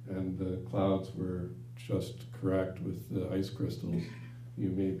and the clouds were just correct with the ice crystals, you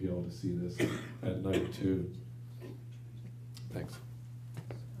may be able to see this at night too. Thanks.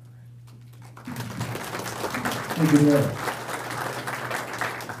 Thank you, Derek.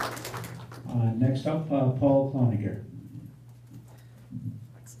 Next up, Paul Cloniger.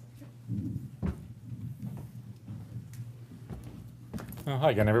 Hi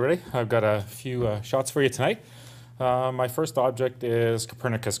again, everybody. I've got a few shots for you tonight. My first object is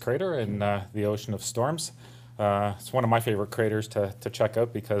Copernicus crater in the Ocean of Storms. It's one of my favorite craters to check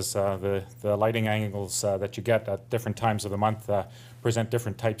out because the lighting angles that you get at different times of the month present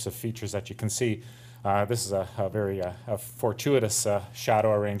different types of features that you can see. This is a very fortuitous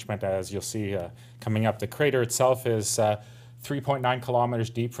shadow arrangement, as you'll see coming up. The crater itself is 3.9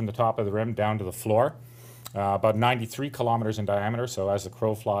 kilometers deep from the top of the rim down to the floor. About 93 kilometers in diameter, so as the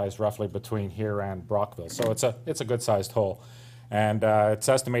crow flies, roughly between here and Brockville. So it's a good-sized hole, and it's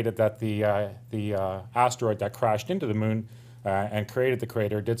estimated that the asteroid that crashed into the moon and created the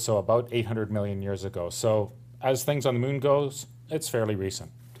crater did so about 800 million years ago. So as things on the moon goes, it's fairly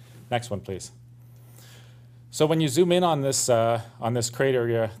recent. Next one, please. So when you zoom in on this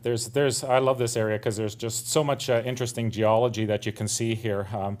crater, I love this area because there's just so much interesting geology that you can see here.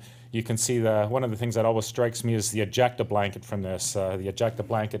 You can see one of the things that always strikes me is the ejecta blanket from this. The ejecta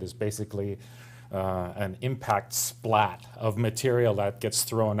blanket is basically an impact splat of material that gets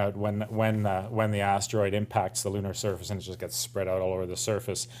thrown out when the asteroid impacts the lunar surface, and it just gets spread out all over the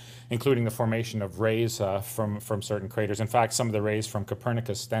surface, including the formation of rays from certain craters. In fact, some of the rays from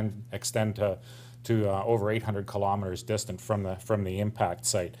Copernicus extend to over 800 kilometers distant from the impact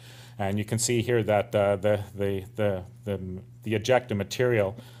site. And you can see here that the ejecta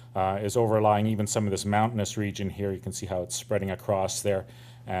material is overlying even some of this mountainous region here. You can see how it's spreading across there,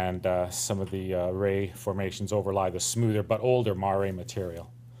 and some of the ray formations overlie the smoother but older Mare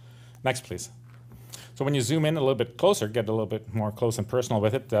material. Next, please. So when you zoom in a little bit closer, get a little bit more close and personal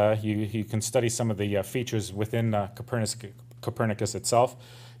with it, you can study some of the features within Copernicus itself.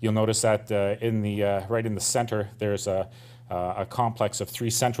 You'll notice that right in the center, there's a complex of 3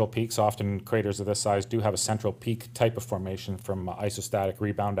 central peaks. Often craters of this size do have a central peak type of formation from isostatic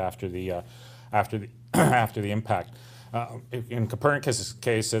rebound after the impact. In Copernicus'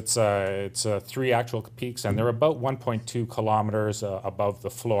 case, it's 3 actual peaks, and they're about 1.2 kilometers above the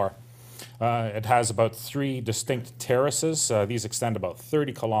floor. It has about 3 distinct terraces. These extend about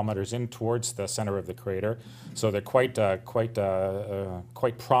 30 kilometers in towards the center of the crater, so they're quite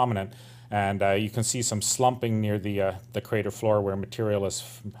prominent. And you can see some slumping near the crater floor where material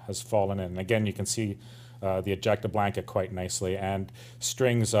has fallen in. And again, you can see the ejecta blanket quite nicely, and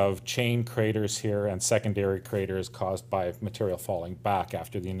strings of chain craters here and secondary craters caused by material falling back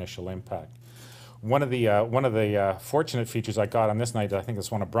after the initial impact. One of the fortunate features I got on this night, I think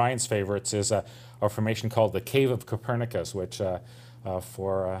it's one of Brian's favorites, is a formation called the Cave of Copernicus, which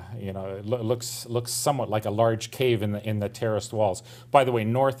looks somewhat like a large cave in the terraced walls. By the way,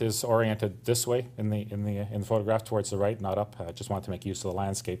 north is oriented this way in the photograph, towards the right, not up. I just wanted to make use of the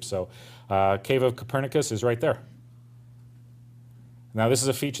landscape. So, Cave of Copernicus is right there. Now, this is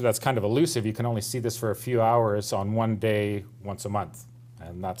a feature that's kind of elusive. You can only see this for a few hours on one day, once a month,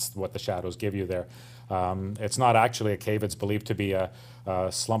 and that's what the shadows give you there. It's not actually a cave. It's believed to be a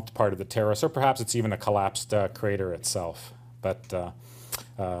slumped part of the terrace, or perhaps it's even a collapsed crater itself. But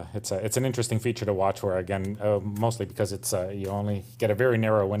it's an interesting feature to watch for, again, mostly because you only get a very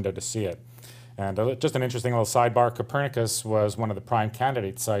narrow window to see it. And just an interesting little sidebar, Copernicus was one of the prime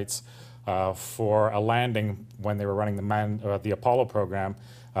candidate sites for a landing when they were running the Apollo program.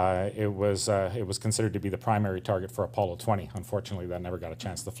 It was considered to be the primary target for Apollo 20. Unfortunately, that never got a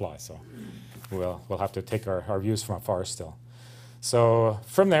chance to fly, so we'll have to take our views from afar still. So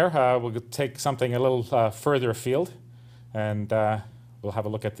from there, we'll take something a little further afield, and we'll have a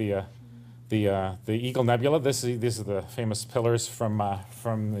look at the Eagle Nebula. These are the famous pillars from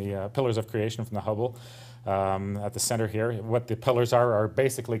the Pillars of Creation from the Hubble. At the center here, what the pillars are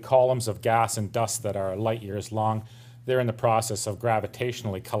basically columns of gas and dust that are light years long. They're in the process of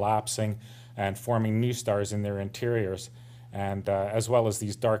gravitationally collapsing and forming new stars in their interiors, and as well as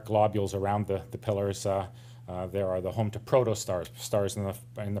these dark globules around the pillars. There are the home to protostars, stars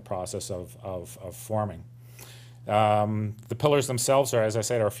in the process of forming. The pillars themselves are, as I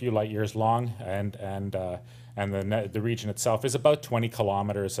said, are a few light years long, and the region itself is about 20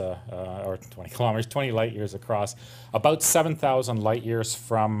 kilometers, 20 light years across, about 7,000 light years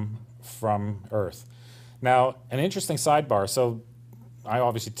from Earth. Now, an interesting sidebar. So, I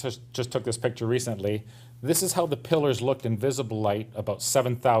obviously just took this picture recently. This is how the pillars looked in visible light about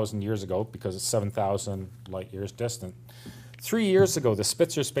 7,000 years ago, because it's 7,000 light years distant. 3 years ago, the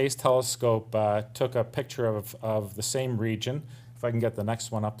Spitzer Space Telescope took a picture of the same region. If I can get the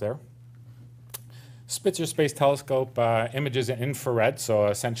next one up there. Spitzer Space Telescope images in infrared, so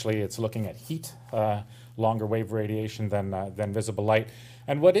essentially it's looking at heat, longer wave radiation than visible light.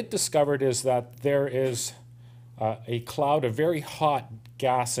 And what it discovered is that there is a cloud of very hot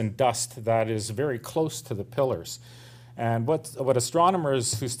gas and dust that is very close to the pillars. And what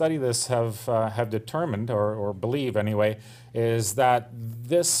astronomers who study this have determined, or believe anyway, is that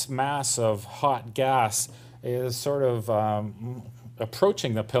this mass of hot gas is sort of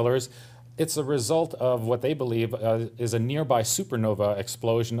approaching the pillars. It's a result of what they believe is a nearby supernova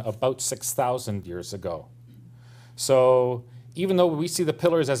explosion about 6,000 years ago. So even though we see the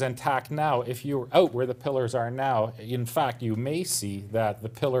pillars as intact now, if you're out where the pillars are now, in fact, you may see that the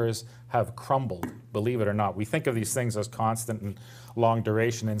pillars have crumbled, believe it or not. We think of these things as constant and long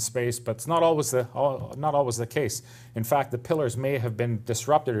duration in space, but it's not always the case. In fact, the pillars may have been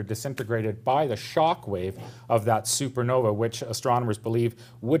disrupted or disintegrated by the shock wave of that supernova, which astronomers believe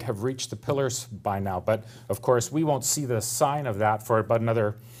would have reached the pillars by now. But of course, we won't see the sign of that for about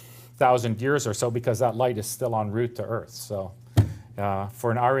another 1,000 years or so, because that light is still en route to Earth. So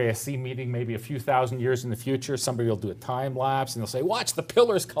for an RASC meeting, maybe a few thousand years in the future, somebody will do a time lapse and they'll say, watch the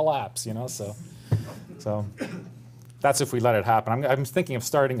pillars collapse, you know, so that's if we let it happen. I'm thinking of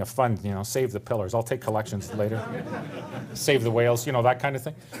starting a fund, you know, save the pillars. I'll take collections later. Save the whales, you know, that kind of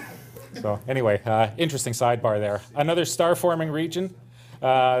thing. So anyway, interesting sidebar there. Another star-forming region.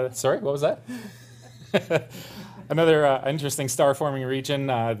 Sorry, what was that? Another interesting star-forming region,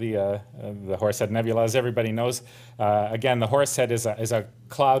 the Horsehead Nebula, as everybody knows. Again, the Horsehead is a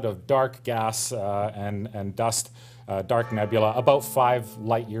cloud of dark gas and dust, dark nebula, about 5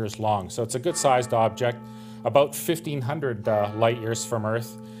 light years long. So it's a good-sized object, about 1,500 light years from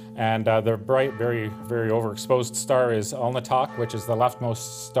Earth. And the bright, very, very overexposed star is Alnitak, which is the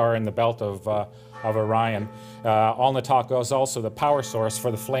leftmost star in the belt of Orion. Alnitak is also the power source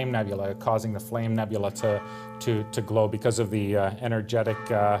for the Flame Nebula, causing the Flame Nebula to glow because of the energetic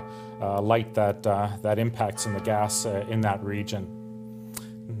light that impacts in the gas in that region.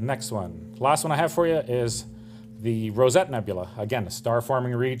 Next one. Last one I have for you is the Rosette Nebula. Again, a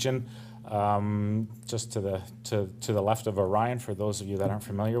star-forming region. Just to the left of Orion, for those of you that aren't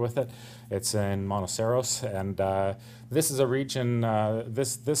familiar with it. It's in Monoceros, and this is a region,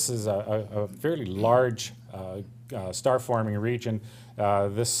 this is a fairly large star-forming region.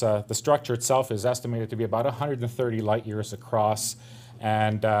 The structure itself is estimated to be about 130 light years across,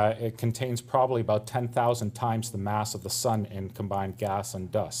 and it contains probably about 10,000 times the mass of the Sun in combined gas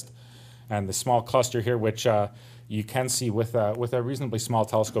and dust. And the small cluster here, which you can see with a reasonably small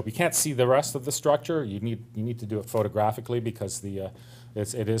telescope. You can't see the rest of the structure. You need to do it photographically because it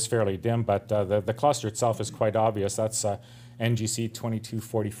is fairly dim. But the cluster itself is quite obvious. That's NGC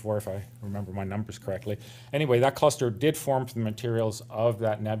 2244, if I remember my numbers correctly. Anyway, that cluster did form from the materials of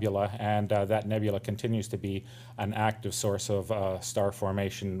that nebula, and that nebula continues to be an active source of star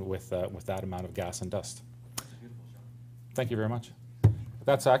formation with that amount of gas and dust. Thank you very much.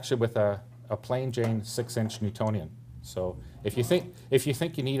 That's actually with a plain Jane 6-inch Newtonian. So if you think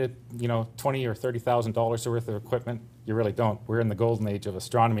you need $20,000 or $30,000 worth of equipment, you really don't. We're in the golden age of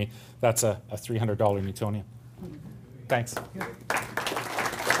astronomy. That's a $300 Newtonian. Thanks.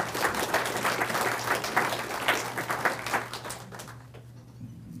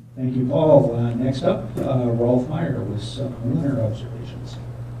 Thank you, Paul. Next up, Rolf Meyer with some lunar observations.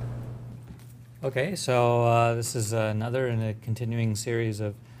 Okay, so this is another in a continuing series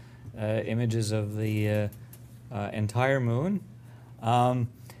of images of the entire moon. And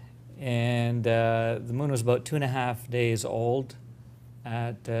the moon was about 2.5 days old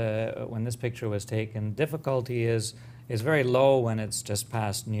at when this picture was taken. Difficulty is very low when it's just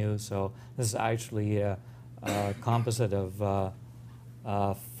past new, so this is actually a composite of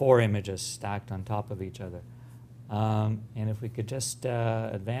 4 images stacked on top of each other. And if we could just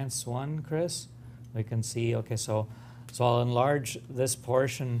advance one, Chris, we can see, okay, so I'll enlarge this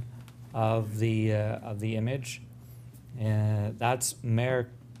portion of the image. That's Mare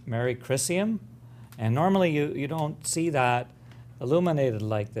Crisium, and normally you don't see that illuminated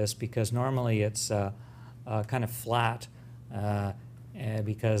like this because normally it's kind of flat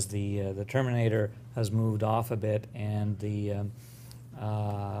because the terminator has moved off a bit, and the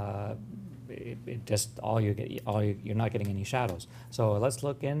it just you're not getting any shadows. So let's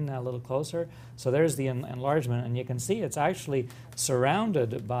look in a little closer. So there's the enlargement, and you can see it's actually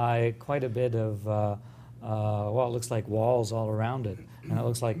surrounded by quite a bit of well, it looks like walls all around it, and it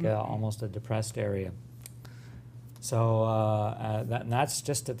looks like almost a depressed area. So that's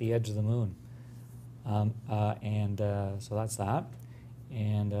just at the edge of the moon, so that's that.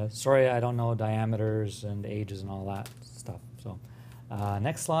 And sorry, I don't know diameters and ages and all that stuff. So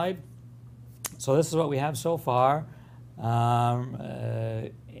next slide. So this is what we have so far.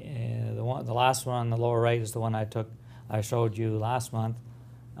 The last one on the lower right is the one I showed you last month.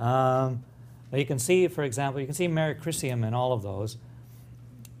 But you can see, for example, you can see Mare Crisium in all of those.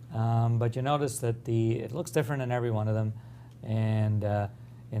 But you notice that it looks different in every one of them, and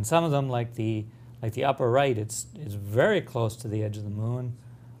in some of them, like the upper right, it's very close to the edge of the moon,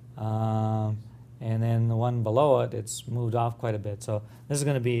 and then the one below it, it's moved off quite a bit. So this is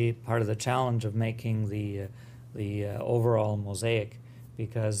going to be part of the challenge of making the overall mosaic,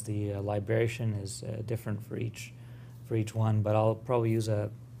 because the libration is different for each one. But I'll probably use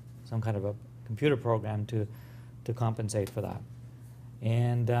some kind of a computer program to compensate for that.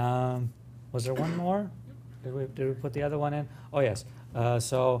 And was there one more? Did we put the other one in? Oh yes.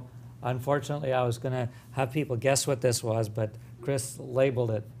 So unfortunately, I was going to have people guess what this was, but Chris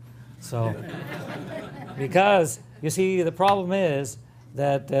labeled it. So because you see, the problem is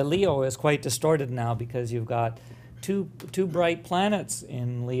that Leo is quite distorted now, because you've got two bright planets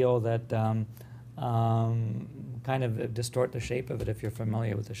in Leo that kind of distort the shape of it, if you're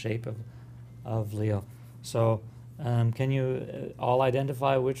familiar with the shape of Leo. So can you all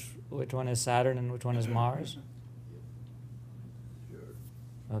identify which one is Saturn and which one is Mars?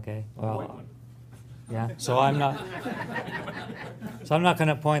 Okay. Well, yeah. So I'm not going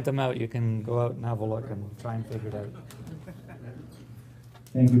to point them out. You can go out and have a look and try and figure it out.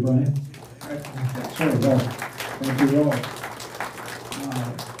 Thank you, Brian. Sorry, Bart. Thank you, Roll.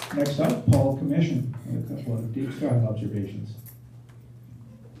 Next up, Paul Commission, a couple of deep sky observations.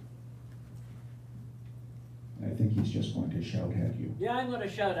 I think he's just going to shout at you. Yeah, I'm going to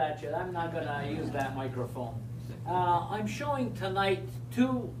shout at you. I'm not going to use that microphone. I'm showing tonight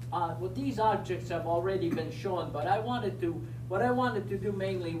well, these objects have already been shown, but what I wanted to do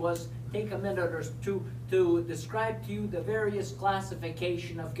mainly was take a minute or two to describe to you the various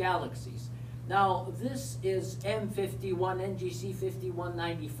classification of galaxies. Now, this is M51, NGC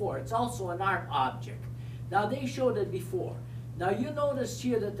 5194. It's also an ARP object. Now, they showed it before. Now, you notice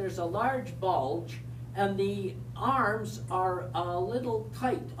here that there's a large bulge, and the arms are a little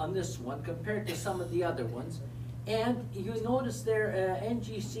tight on this one compared to some of the other ones. And you notice there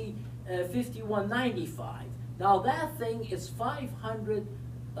NGC 5195. Now that thing is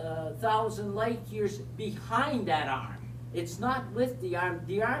 500,000 light years behind that arm. It's not with the arm.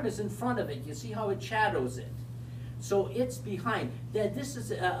 The arm is in front of it. You see how it shadows it. So it's behind. This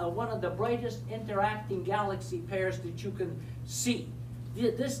is one of the brightest interacting galaxy pairs that you can see.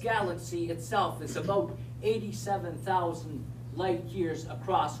 This galaxy itself is about 87,000 light years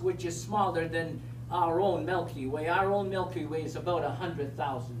across, which is smaller than our own Milky Way. Our own Milky Way is about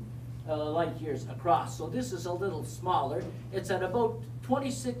 100,000 light years across. So this is a little smaller. It's at about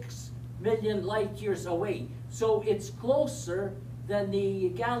 26 million light years away. So it's closer than the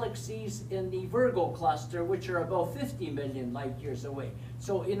galaxies in the Virgo cluster, which are about 50 million light years away.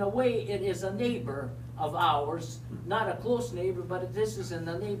 So in a way, it is a neighbor of ours, not a close neighbor, but this is in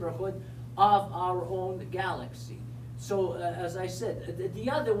the neighborhood of our own galaxy. So as I said, the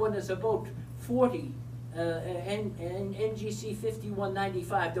other one is about 40, NGC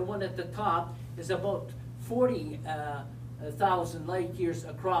 5195, the one at the top is about 40,000 light years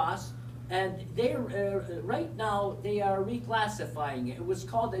across, and they right now they are reclassifying it. It was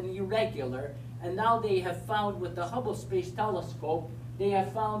called an irregular, and now they have found with the Hubble Space Telescope, they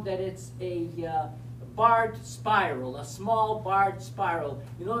have found that it's a barred spiral, a small barred spiral.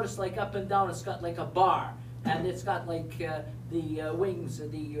 You notice like up and down it's got like a bar, and it's got like the wings,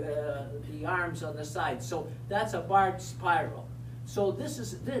 the arms on the side. So that's a barred spiral. So this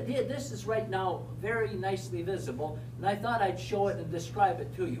is right now very nicely visible, and I thought I'd show it and describe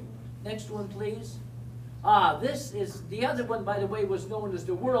it to you. Next one, please. This is, the other one, by the way, was known as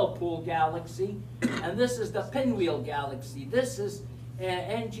the Whirlpool Galaxy, and this is the Pinwheel Galaxy. This is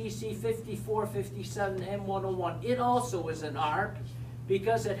NGC 5457 M101. It also is an ARP,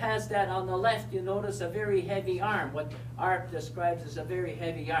 because it has that on the left, you notice a very heavy arm, what ARP describes as a very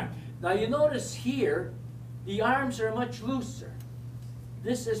heavy arm. Now you notice here, the arms are much looser.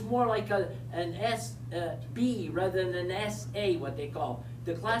 This is more like an SB rather than an SA, what they call.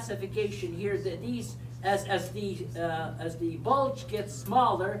 The classification here, that these, as the bulge gets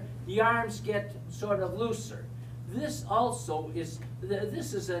smaller, the arms get sort of looser. This also is,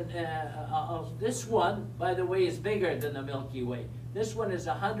 this one, by the way, is bigger than the Milky Way. This one is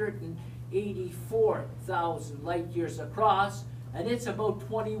 184,000 light years across, and it's about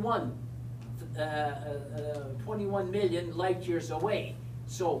 21 million light years away.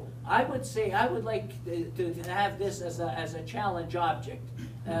 So I would say I would like to have this as a challenge object,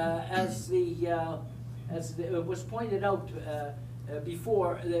 as it was pointed out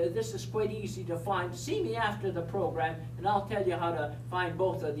before. This is quite easy to find. See me after the program, and I'll tell you how to find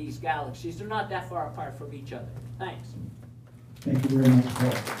both of these galaxies. They're not that far apart from each other. Thanks. Thank you very much,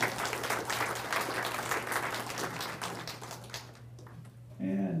 Paul.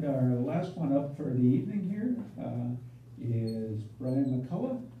 And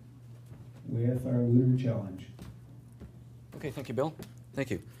thank you, Bill. Thank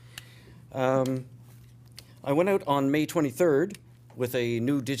you. I went out on May 23rd with a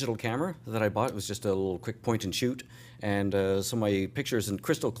new digital camera that I bought. It was just a little quick point and shoot, and so my pictures in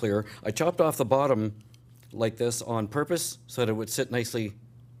crystal clear. I chopped off the bottom like this on purpose so that it would sit nicely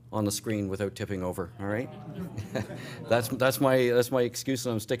on the screen without tipping over. All right, that's my excuse,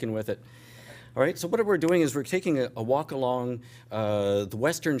 and I'm sticking with it. All right. So what we're doing is we're taking a walk along the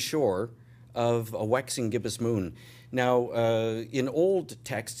western shore of a waxing gibbous moon. Now, in old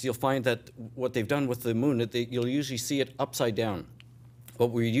texts, you'll find that what they've done with the moon, you'll usually see it upside down.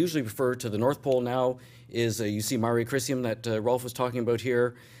 What we usually refer to the North Pole now is, you see Mare Crisium that Rolf was talking about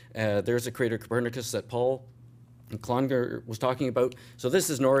here. There's a crater Copernicus that Paul Klonger was talking about. So this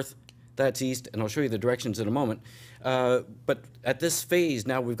is north, that's east, and I'll show you the directions in a moment. But at this phase,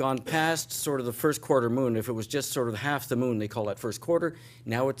 now we've gone past sort of the first quarter moon. If it was just sort of half the moon, they call that first quarter.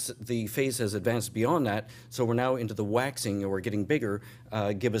 Now the phase has advanced beyond that, so we're now into the waxing, or we're getting bigger,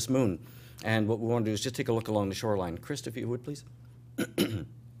 gibbous moon. And what we want to do is just take a look along the shoreline. Chris, if you would, please.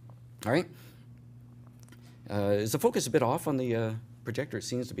 All right. Is the focus a bit off on the projector? It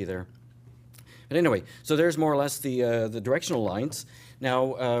seems to be there. But anyway, so there's more or less the directional lines. Now,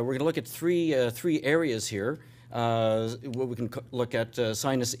 we're going to look at three areas here. What we can look at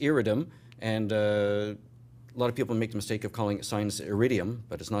Sinus Iridum, and a lot of people make the mistake of calling it Sinus Iridium,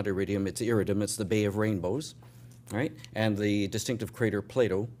 but it's not Iridium, it's Iridum. It's the Bay of Rainbows, right? And the distinctive crater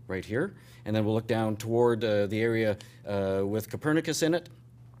Plato right here. And then we'll look down toward the area with Copernicus in it.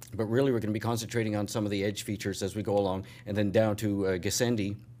 But really, we're going to be concentrating on some of the edge features as we go along, and then down to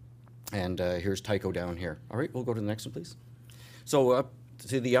Gassendi, and here's Tycho down here. All right, we'll go to the next one, please. So up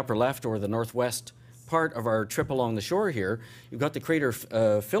to the upper left, or the northwest part of our trip along the shore here, you've got the crater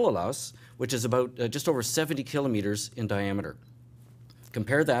Philolaus, which is about just over 70 kilometers in diameter.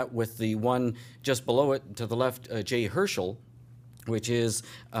 Compare that with the one just below it to the left, J. Herschel, which is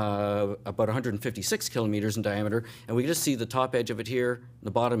about 156 kilometers in diameter, and we just see the top edge of it here, the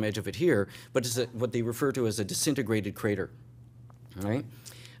bottom edge of it here, but it's what they refer to as a disintegrated crater. All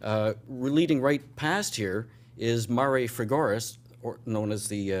right, leading right past here is Mare Frigoris, or known as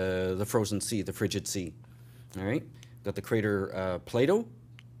the frozen sea, the frigid sea. All right, got the crater Plato,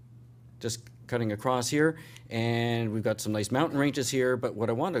 just cutting across here, and we've got some nice mountain ranges here. But what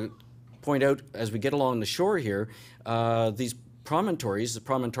I want to point out as we get along the shore here, these promontories, the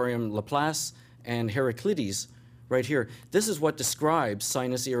Promontorium Laplace and Heraclides, right here. This is what describes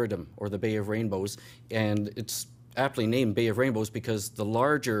Sinus Iridum, or the Bay of Rainbows, and it's aptly named Bay of Rainbows because the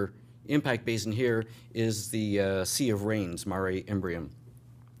larger impact basin here is the Sea of Rains, Mare Imbrium.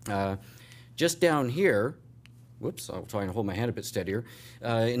 Just down here, whoops, I'll try and hold my hand a bit steadier.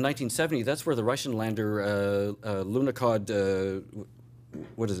 In 1970, that's where the Russian lander Lunokhod,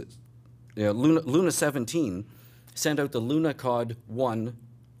 what is it? Yeah, Luna 17 sent out the Lunokhod 1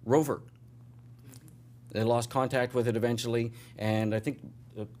 rover. They lost contact with it eventually, and I think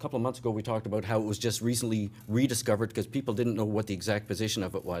a couple of months ago we talked about how it was just recently rediscovered because people didn't know what the exact position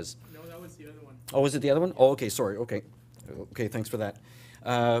of it was. No, that was the other one. Oh, was it the other one? Oh, okay, sorry, okay. Okay, thanks for that.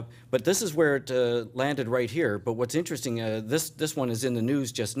 But this is where it landed right here. But what's interesting, this one is in the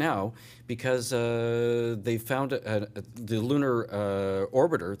news just now because they found the lunar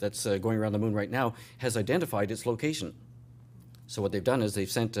orbiter that's going around the moon right now has identified its location. So what they've done is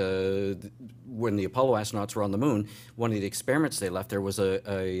they've sent, when the Apollo astronauts were on the moon, one of the experiments they left there was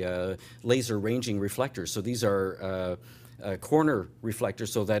a laser ranging reflector. So these are corner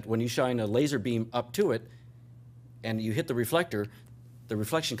reflectors so that when you shine a laser beam up to it and you hit the reflector, the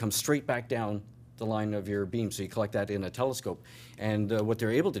reflection comes straight back down the line of your beam, so you collect that in a telescope. And what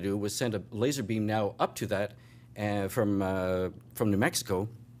they're able to do was send a laser beam now up to that from New Mexico,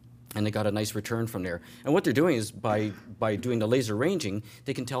 and they got a nice return from there. And what they're doing is by doing the laser ranging,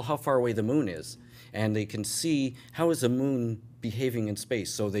 they can tell how far away the moon is, and they can see how is the moon behaving in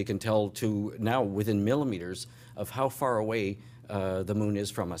space. So they can tell to now within millimeters of how far away the moon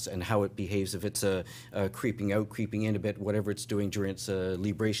is from us and how it behaves, if it's creeping out, creeping in a bit, whatever it's doing during its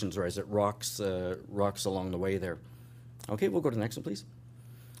librations or as it rocks along the way there. Okay, we'll go to the next one, please.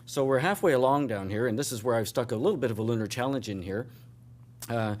 So we're halfway along down here, and this is where I've stuck a little bit of a lunar challenge in here.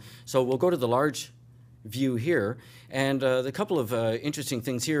 So we'll go to the large view here, and the couple of interesting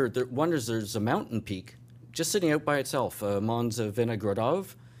things here. One is there's a mountain peak just sitting out by itself, Mons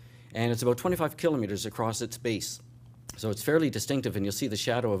Vinogradov, and it's about 25 kilometers across its base. So it's fairly distinctive, and you'll see the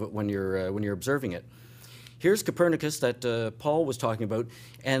shadow of it when you're observing it. Here's Copernicus that Paul was talking about,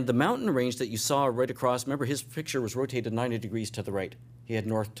 and the mountain range that you saw right across, remember his picture was rotated 90 degrees to the right. He had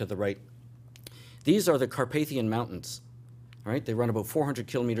north to the right. These are the Carpathian Mountains. All right, they run about 400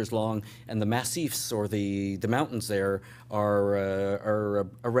 kilometers long, and the massifs, or the mountains there, are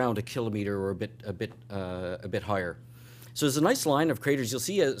around a kilometer or a bit higher. So there's a nice line of craters. You'll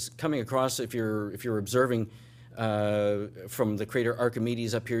see as coming across if you're observing from the crater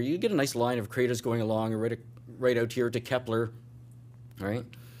Archimedes up here. You get a nice line of craters going along right out here to Kepler. All right,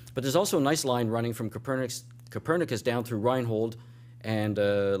 but there's also a nice line running from Copernicus down through Reinhold and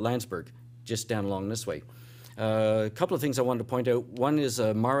Landsberg, just down along this way. A couple of things I wanted to point out. One is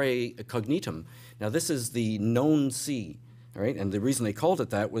Mare Cognitum. Now this is the known sea, all right? And the reason they called it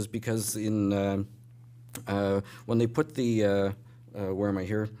that was because in when they put the where am I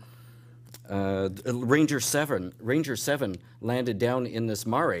here? Ranger 7 landed down in this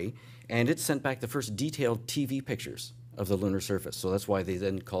mare, and it sent back the first detailed TV pictures of the lunar surface. So that's why they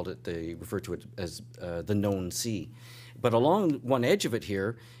then called it, they referred to it as the known sea. But along one edge of it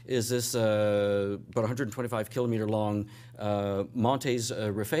here is this about 125 kilometer long Montes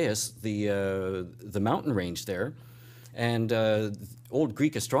Ripheus, the mountain range there. And old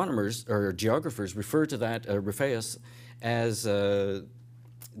Greek astronomers or geographers refer to that Ripheus as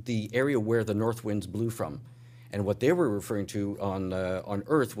the area where the north winds blew from. And what they were referring to on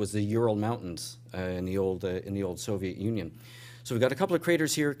Earth was the Ural Mountains in the old Soviet Union. So we've got a couple of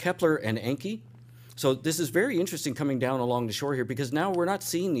craters here, Kepler and Encke. So this is very interesting coming down along the shore here, because now we're not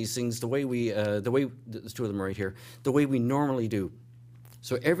seeing these things the way there's two of them right here, the way we normally do.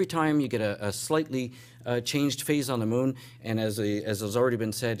 So every time you get a slightly changed phase on the moon, and as has already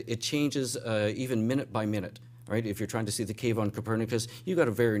been said, it changes even minute by minute. Right? If you're trying to see the cave on Copernicus, you've got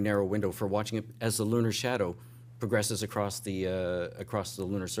a very narrow window for watching it as the lunar shadow progresses across the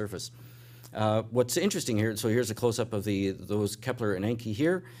lunar surface. What's interesting here, so here's a close-up of those Kepler and Encke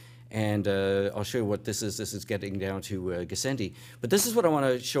here, and I'll show you what this is. This is getting down to Gassendi. But this is what I want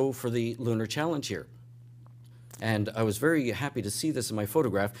to show for the Lunar Challenge here. And I was very happy to see this in my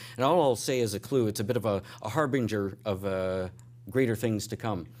photograph, and all I'll say as a clue, it's a bit of a harbinger of greater things to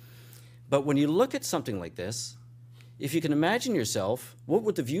come. But when you look at something like this, if you can imagine yourself, what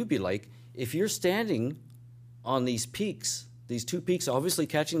would the view be like if you're standing on these peaks, these two peaks, obviously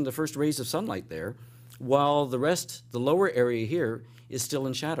catching the first rays of sunlight there, while the rest, the lower area here, is still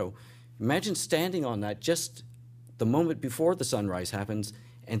in shadow. Imagine standing on that just the moment before the sunrise happens,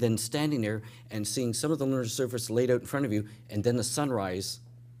 and then standing there and seeing some of the lunar surface laid out in front of you, and then the sunrise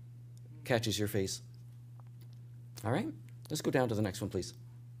catches your face. All right, let's go down to the next one, please.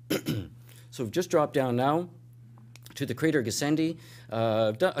 So we've just dropped down now to the crater Gassendi.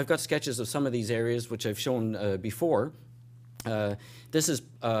 I've got sketches of some of these areas, which I've shown before. This is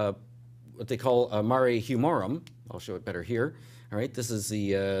what they call Mare Humorum. I'll show it better here. All right, this is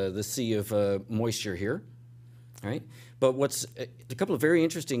the sea of moisture here. All right, but what's a couple of very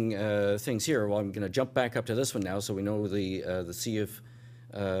interesting things here. Well, I'm going to jump back up to this one now, so we know the sea of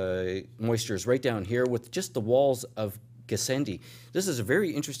moisture is right down here with just the walls of Gassendi. This is a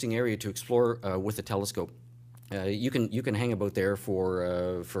very interesting area to explore with a telescope. You can hang about there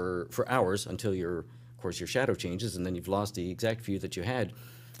for hours until of course your shadow changes, and then you've lost the exact view that you had.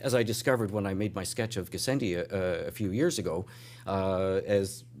 As I discovered when I made my sketch of Gassendi a few years ago,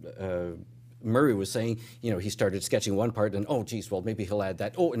 as Murray was saying, you know, he started sketching one part and, oh, geez, well, maybe he'll add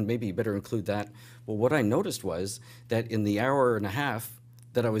that. Oh, and maybe you better include that. Well, what I noticed was that in the hour and a half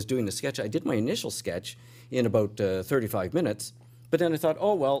that I was doing the sketch, I did my initial sketch in about 35 minutes, but then I thought,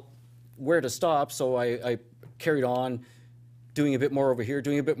 oh, well, where to stop? So I carried on doing a bit more over here,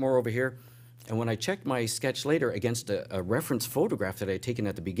 doing a bit more over here. And when I checked my sketch later against a reference photograph that I had taken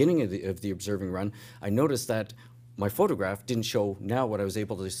at the beginning of the observing run, I noticed that my photograph didn't show now what I was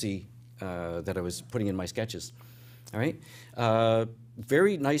able to see that I was putting in my sketches. All right,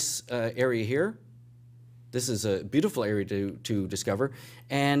 very nice area here. This is a beautiful area to discover.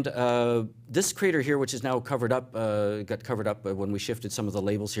 And this crater here, which is now covered up, got covered up when we shifted some of the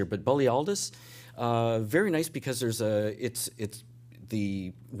labels here, but Borealis, very nice because there's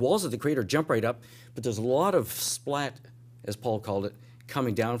the walls of the crater jump right up, but there's a lot of splat, as Paul called it,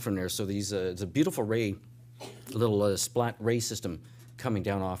 coming down from there. So these, it's a beautiful ray, little splat ray system coming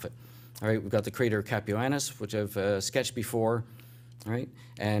down off it. All right, we've got the crater Capuanus, which I've sketched before, all right,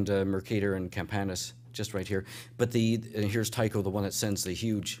 and Mercator and Campanus just right here. But here's Tycho, the one that sends the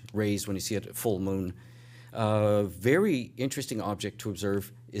huge rays when you see it at full moon. Very interesting object to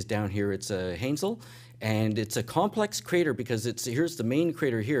observe is down here. It's Haensel, and it's a complex crater because here's the main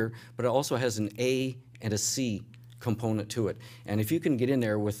crater here, but it also has an A and a C component to it. And if you can get in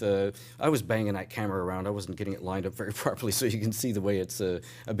there with I was banging that camera around. I wasn't getting it lined up very properly, so you can see the way it's a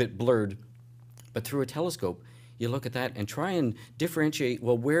bit blurred. But through a telescope, you look at that and try and differentiate,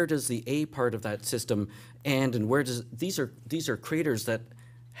 well, where does the A part of that system end, and where does, these are craters that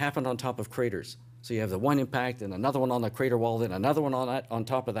happen on top of craters. So you have the one impact and another one on the crater wall, then another one on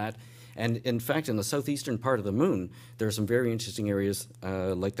top of that. And in fact, in the southeastern part of the moon, there are some very interesting areas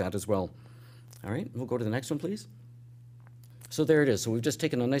like that as well. All right, we'll go to the next one, please. So there it is. So we've just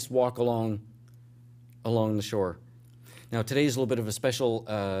taken a nice walk along the shore. Now today's a little bit of a special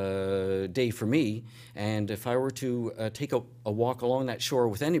day for me, and if I were to take a walk along that shore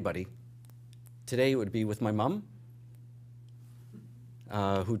with anybody, today it would be with my mom,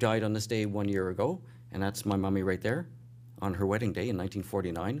 who died on this day 1 year ago, and that's my mommy right there on her wedding day in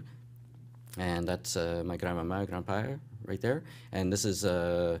 1949. And that's my grandmama, grandpa right there. And this is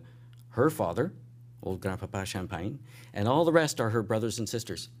her father, old Grandpapa Champagne. And all the rest are her brothers and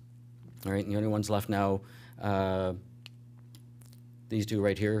sisters. All right, and the only ones left now, these two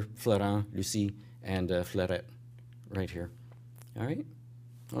right here, Florent, Lucie, and Fleurette right here. All right,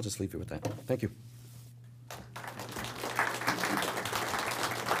 I'll just leave it with that. Thank you.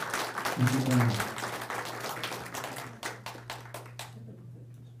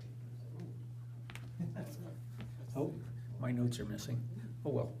 Oh, my notes are missing. Oh,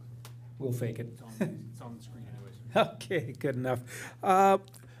 well, we'll fake it. It's on the screen anyways. Okay, good enough.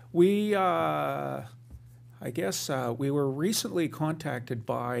 I guess we were recently contacted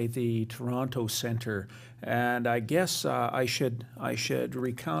by the Toronto Centre, and I guess I should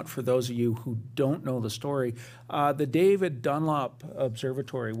recount for those of you who don't know the story. The David Dunlop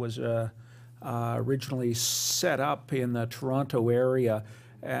Observatory was originally set up in the Toronto area,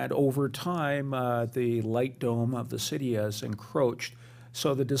 and over time the light dome of the city has encroached.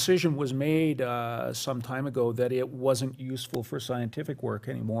 So the decision was made some time ago that it wasn't useful for scientific work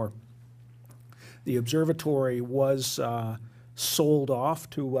anymore. The observatory was sold off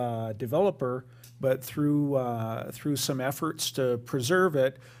to a developer, but through some efforts to preserve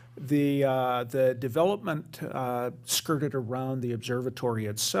it, the development skirted around the observatory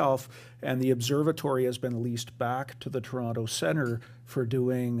itself, and the observatory has been leased back to the Toronto Centre for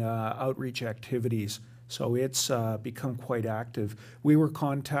doing outreach activities. So it's become quite active. We were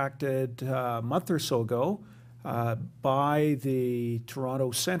contacted a month or so ago by the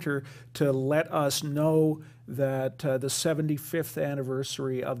Toronto Centre to let us know that the 75th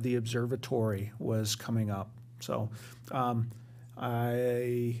anniversary of the observatory was coming up. So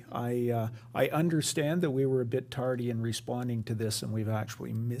I understand that we were a bit tardy in responding to this, and we've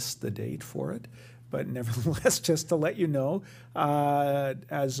actually missed the date for it. But nevertheless, just to let you know,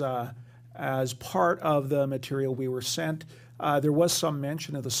 as part of the material we were sent, there was some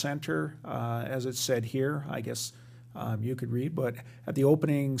mention of the center, as it said here. I guess you could read, but at the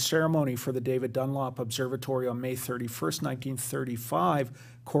opening ceremony for the David Dunlop Observatory on May 31st, 1935,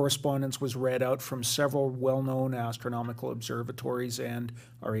 correspondence was read out from several well-known astronomical observatories and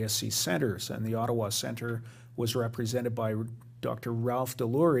RASC centers, and the Ottawa Centre was represented by Dr. Ralph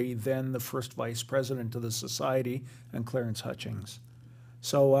Delury, then the first vice president of the Society, and Clarence Hutchings.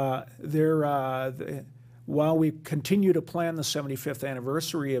 So while we continue to plan the 75th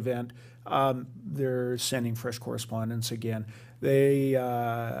anniversary event, they're sending fresh correspondence again. They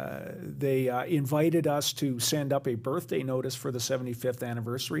invited us to send up a birthday notice for the 75th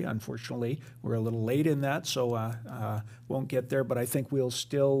anniversary. Unfortunately, we're a little late in that, so won't get there. But I think we'll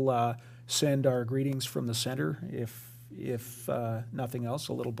still send our greetings from the center, if nothing else,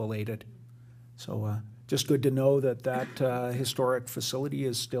 a little belated. So just good to know that that historic facility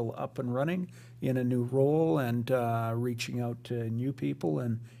is still up and running in a new role, and reaching out to new people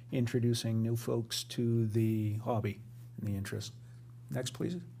and introducing new folks to the hobby and the interest. Next,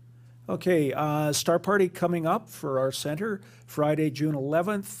 please. Okay, Star Party coming up for our center, Friday, June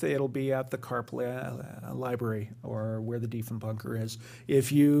 11th. It'll be at the Carp Library, or where the Diefenbunker is.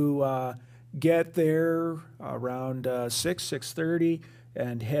 If you get there around 6:30,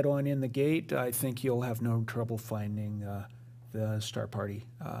 and head on in the gate, I think you'll have no trouble finding the Star Party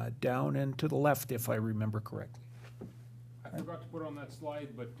down and to the left, if I remember correctly. I forgot to put on that slide,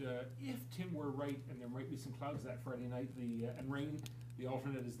 but if Tim were right, and there might be some clouds that Friday night, and rain, the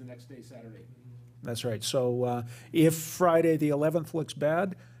alternate is the next day, Saturday. That's right. So if Friday the 11th looks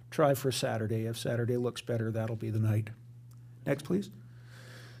bad, try for Saturday. If Saturday looks better, that'll be the night. Next, please.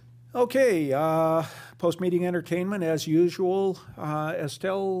 Okay, post-meeting entertainment as usual.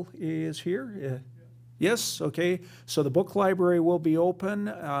 Estelle is here. Yes, okay. So the book library will be open.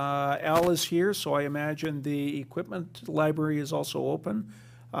 Al is here, so I imagine the equipment library is also open.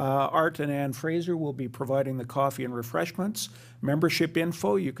 Art and Ann Fraser will be providing the coffee and refreshments. Membership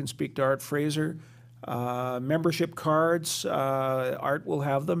info, you can speak to Art Fraser. Membership cards, Art will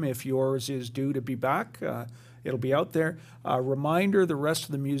have them if yours is due to be back. It'll be out there. Reminder, the rest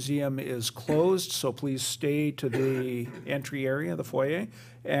of the museum is closed, so please stay to the entry area, the foyer.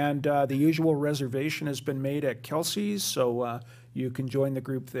 And the usual reservation has been made at Kelsey's, so you can join the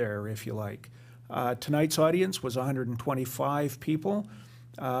group there if you like. Tonight's audience was 125 people.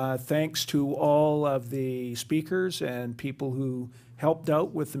 Thanks to all of the speakers and people who helped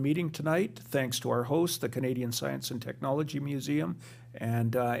out with the meeting tonight. Thanks to our host, the Canadian Science and Technology Museum.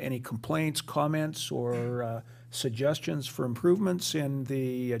 And any complaints, comments, or suggestions for improvements in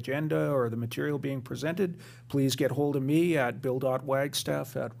the agenda or the material being presented, please get hold of me at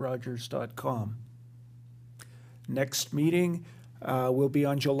bill.wagstaff@rogers.com. Next meeting will be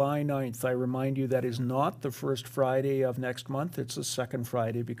on July 9th. I remind you that is not the first Friday of next month. It's the second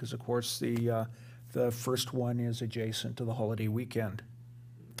Friday because, of course, the first one is adjacent to the holiday weekend.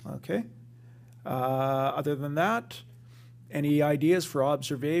 Okay. Other than that, any ideas for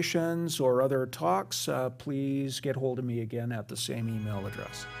observations or other talks, please get hold of me again at the same email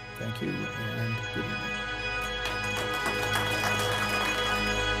address. Thank you and good evening.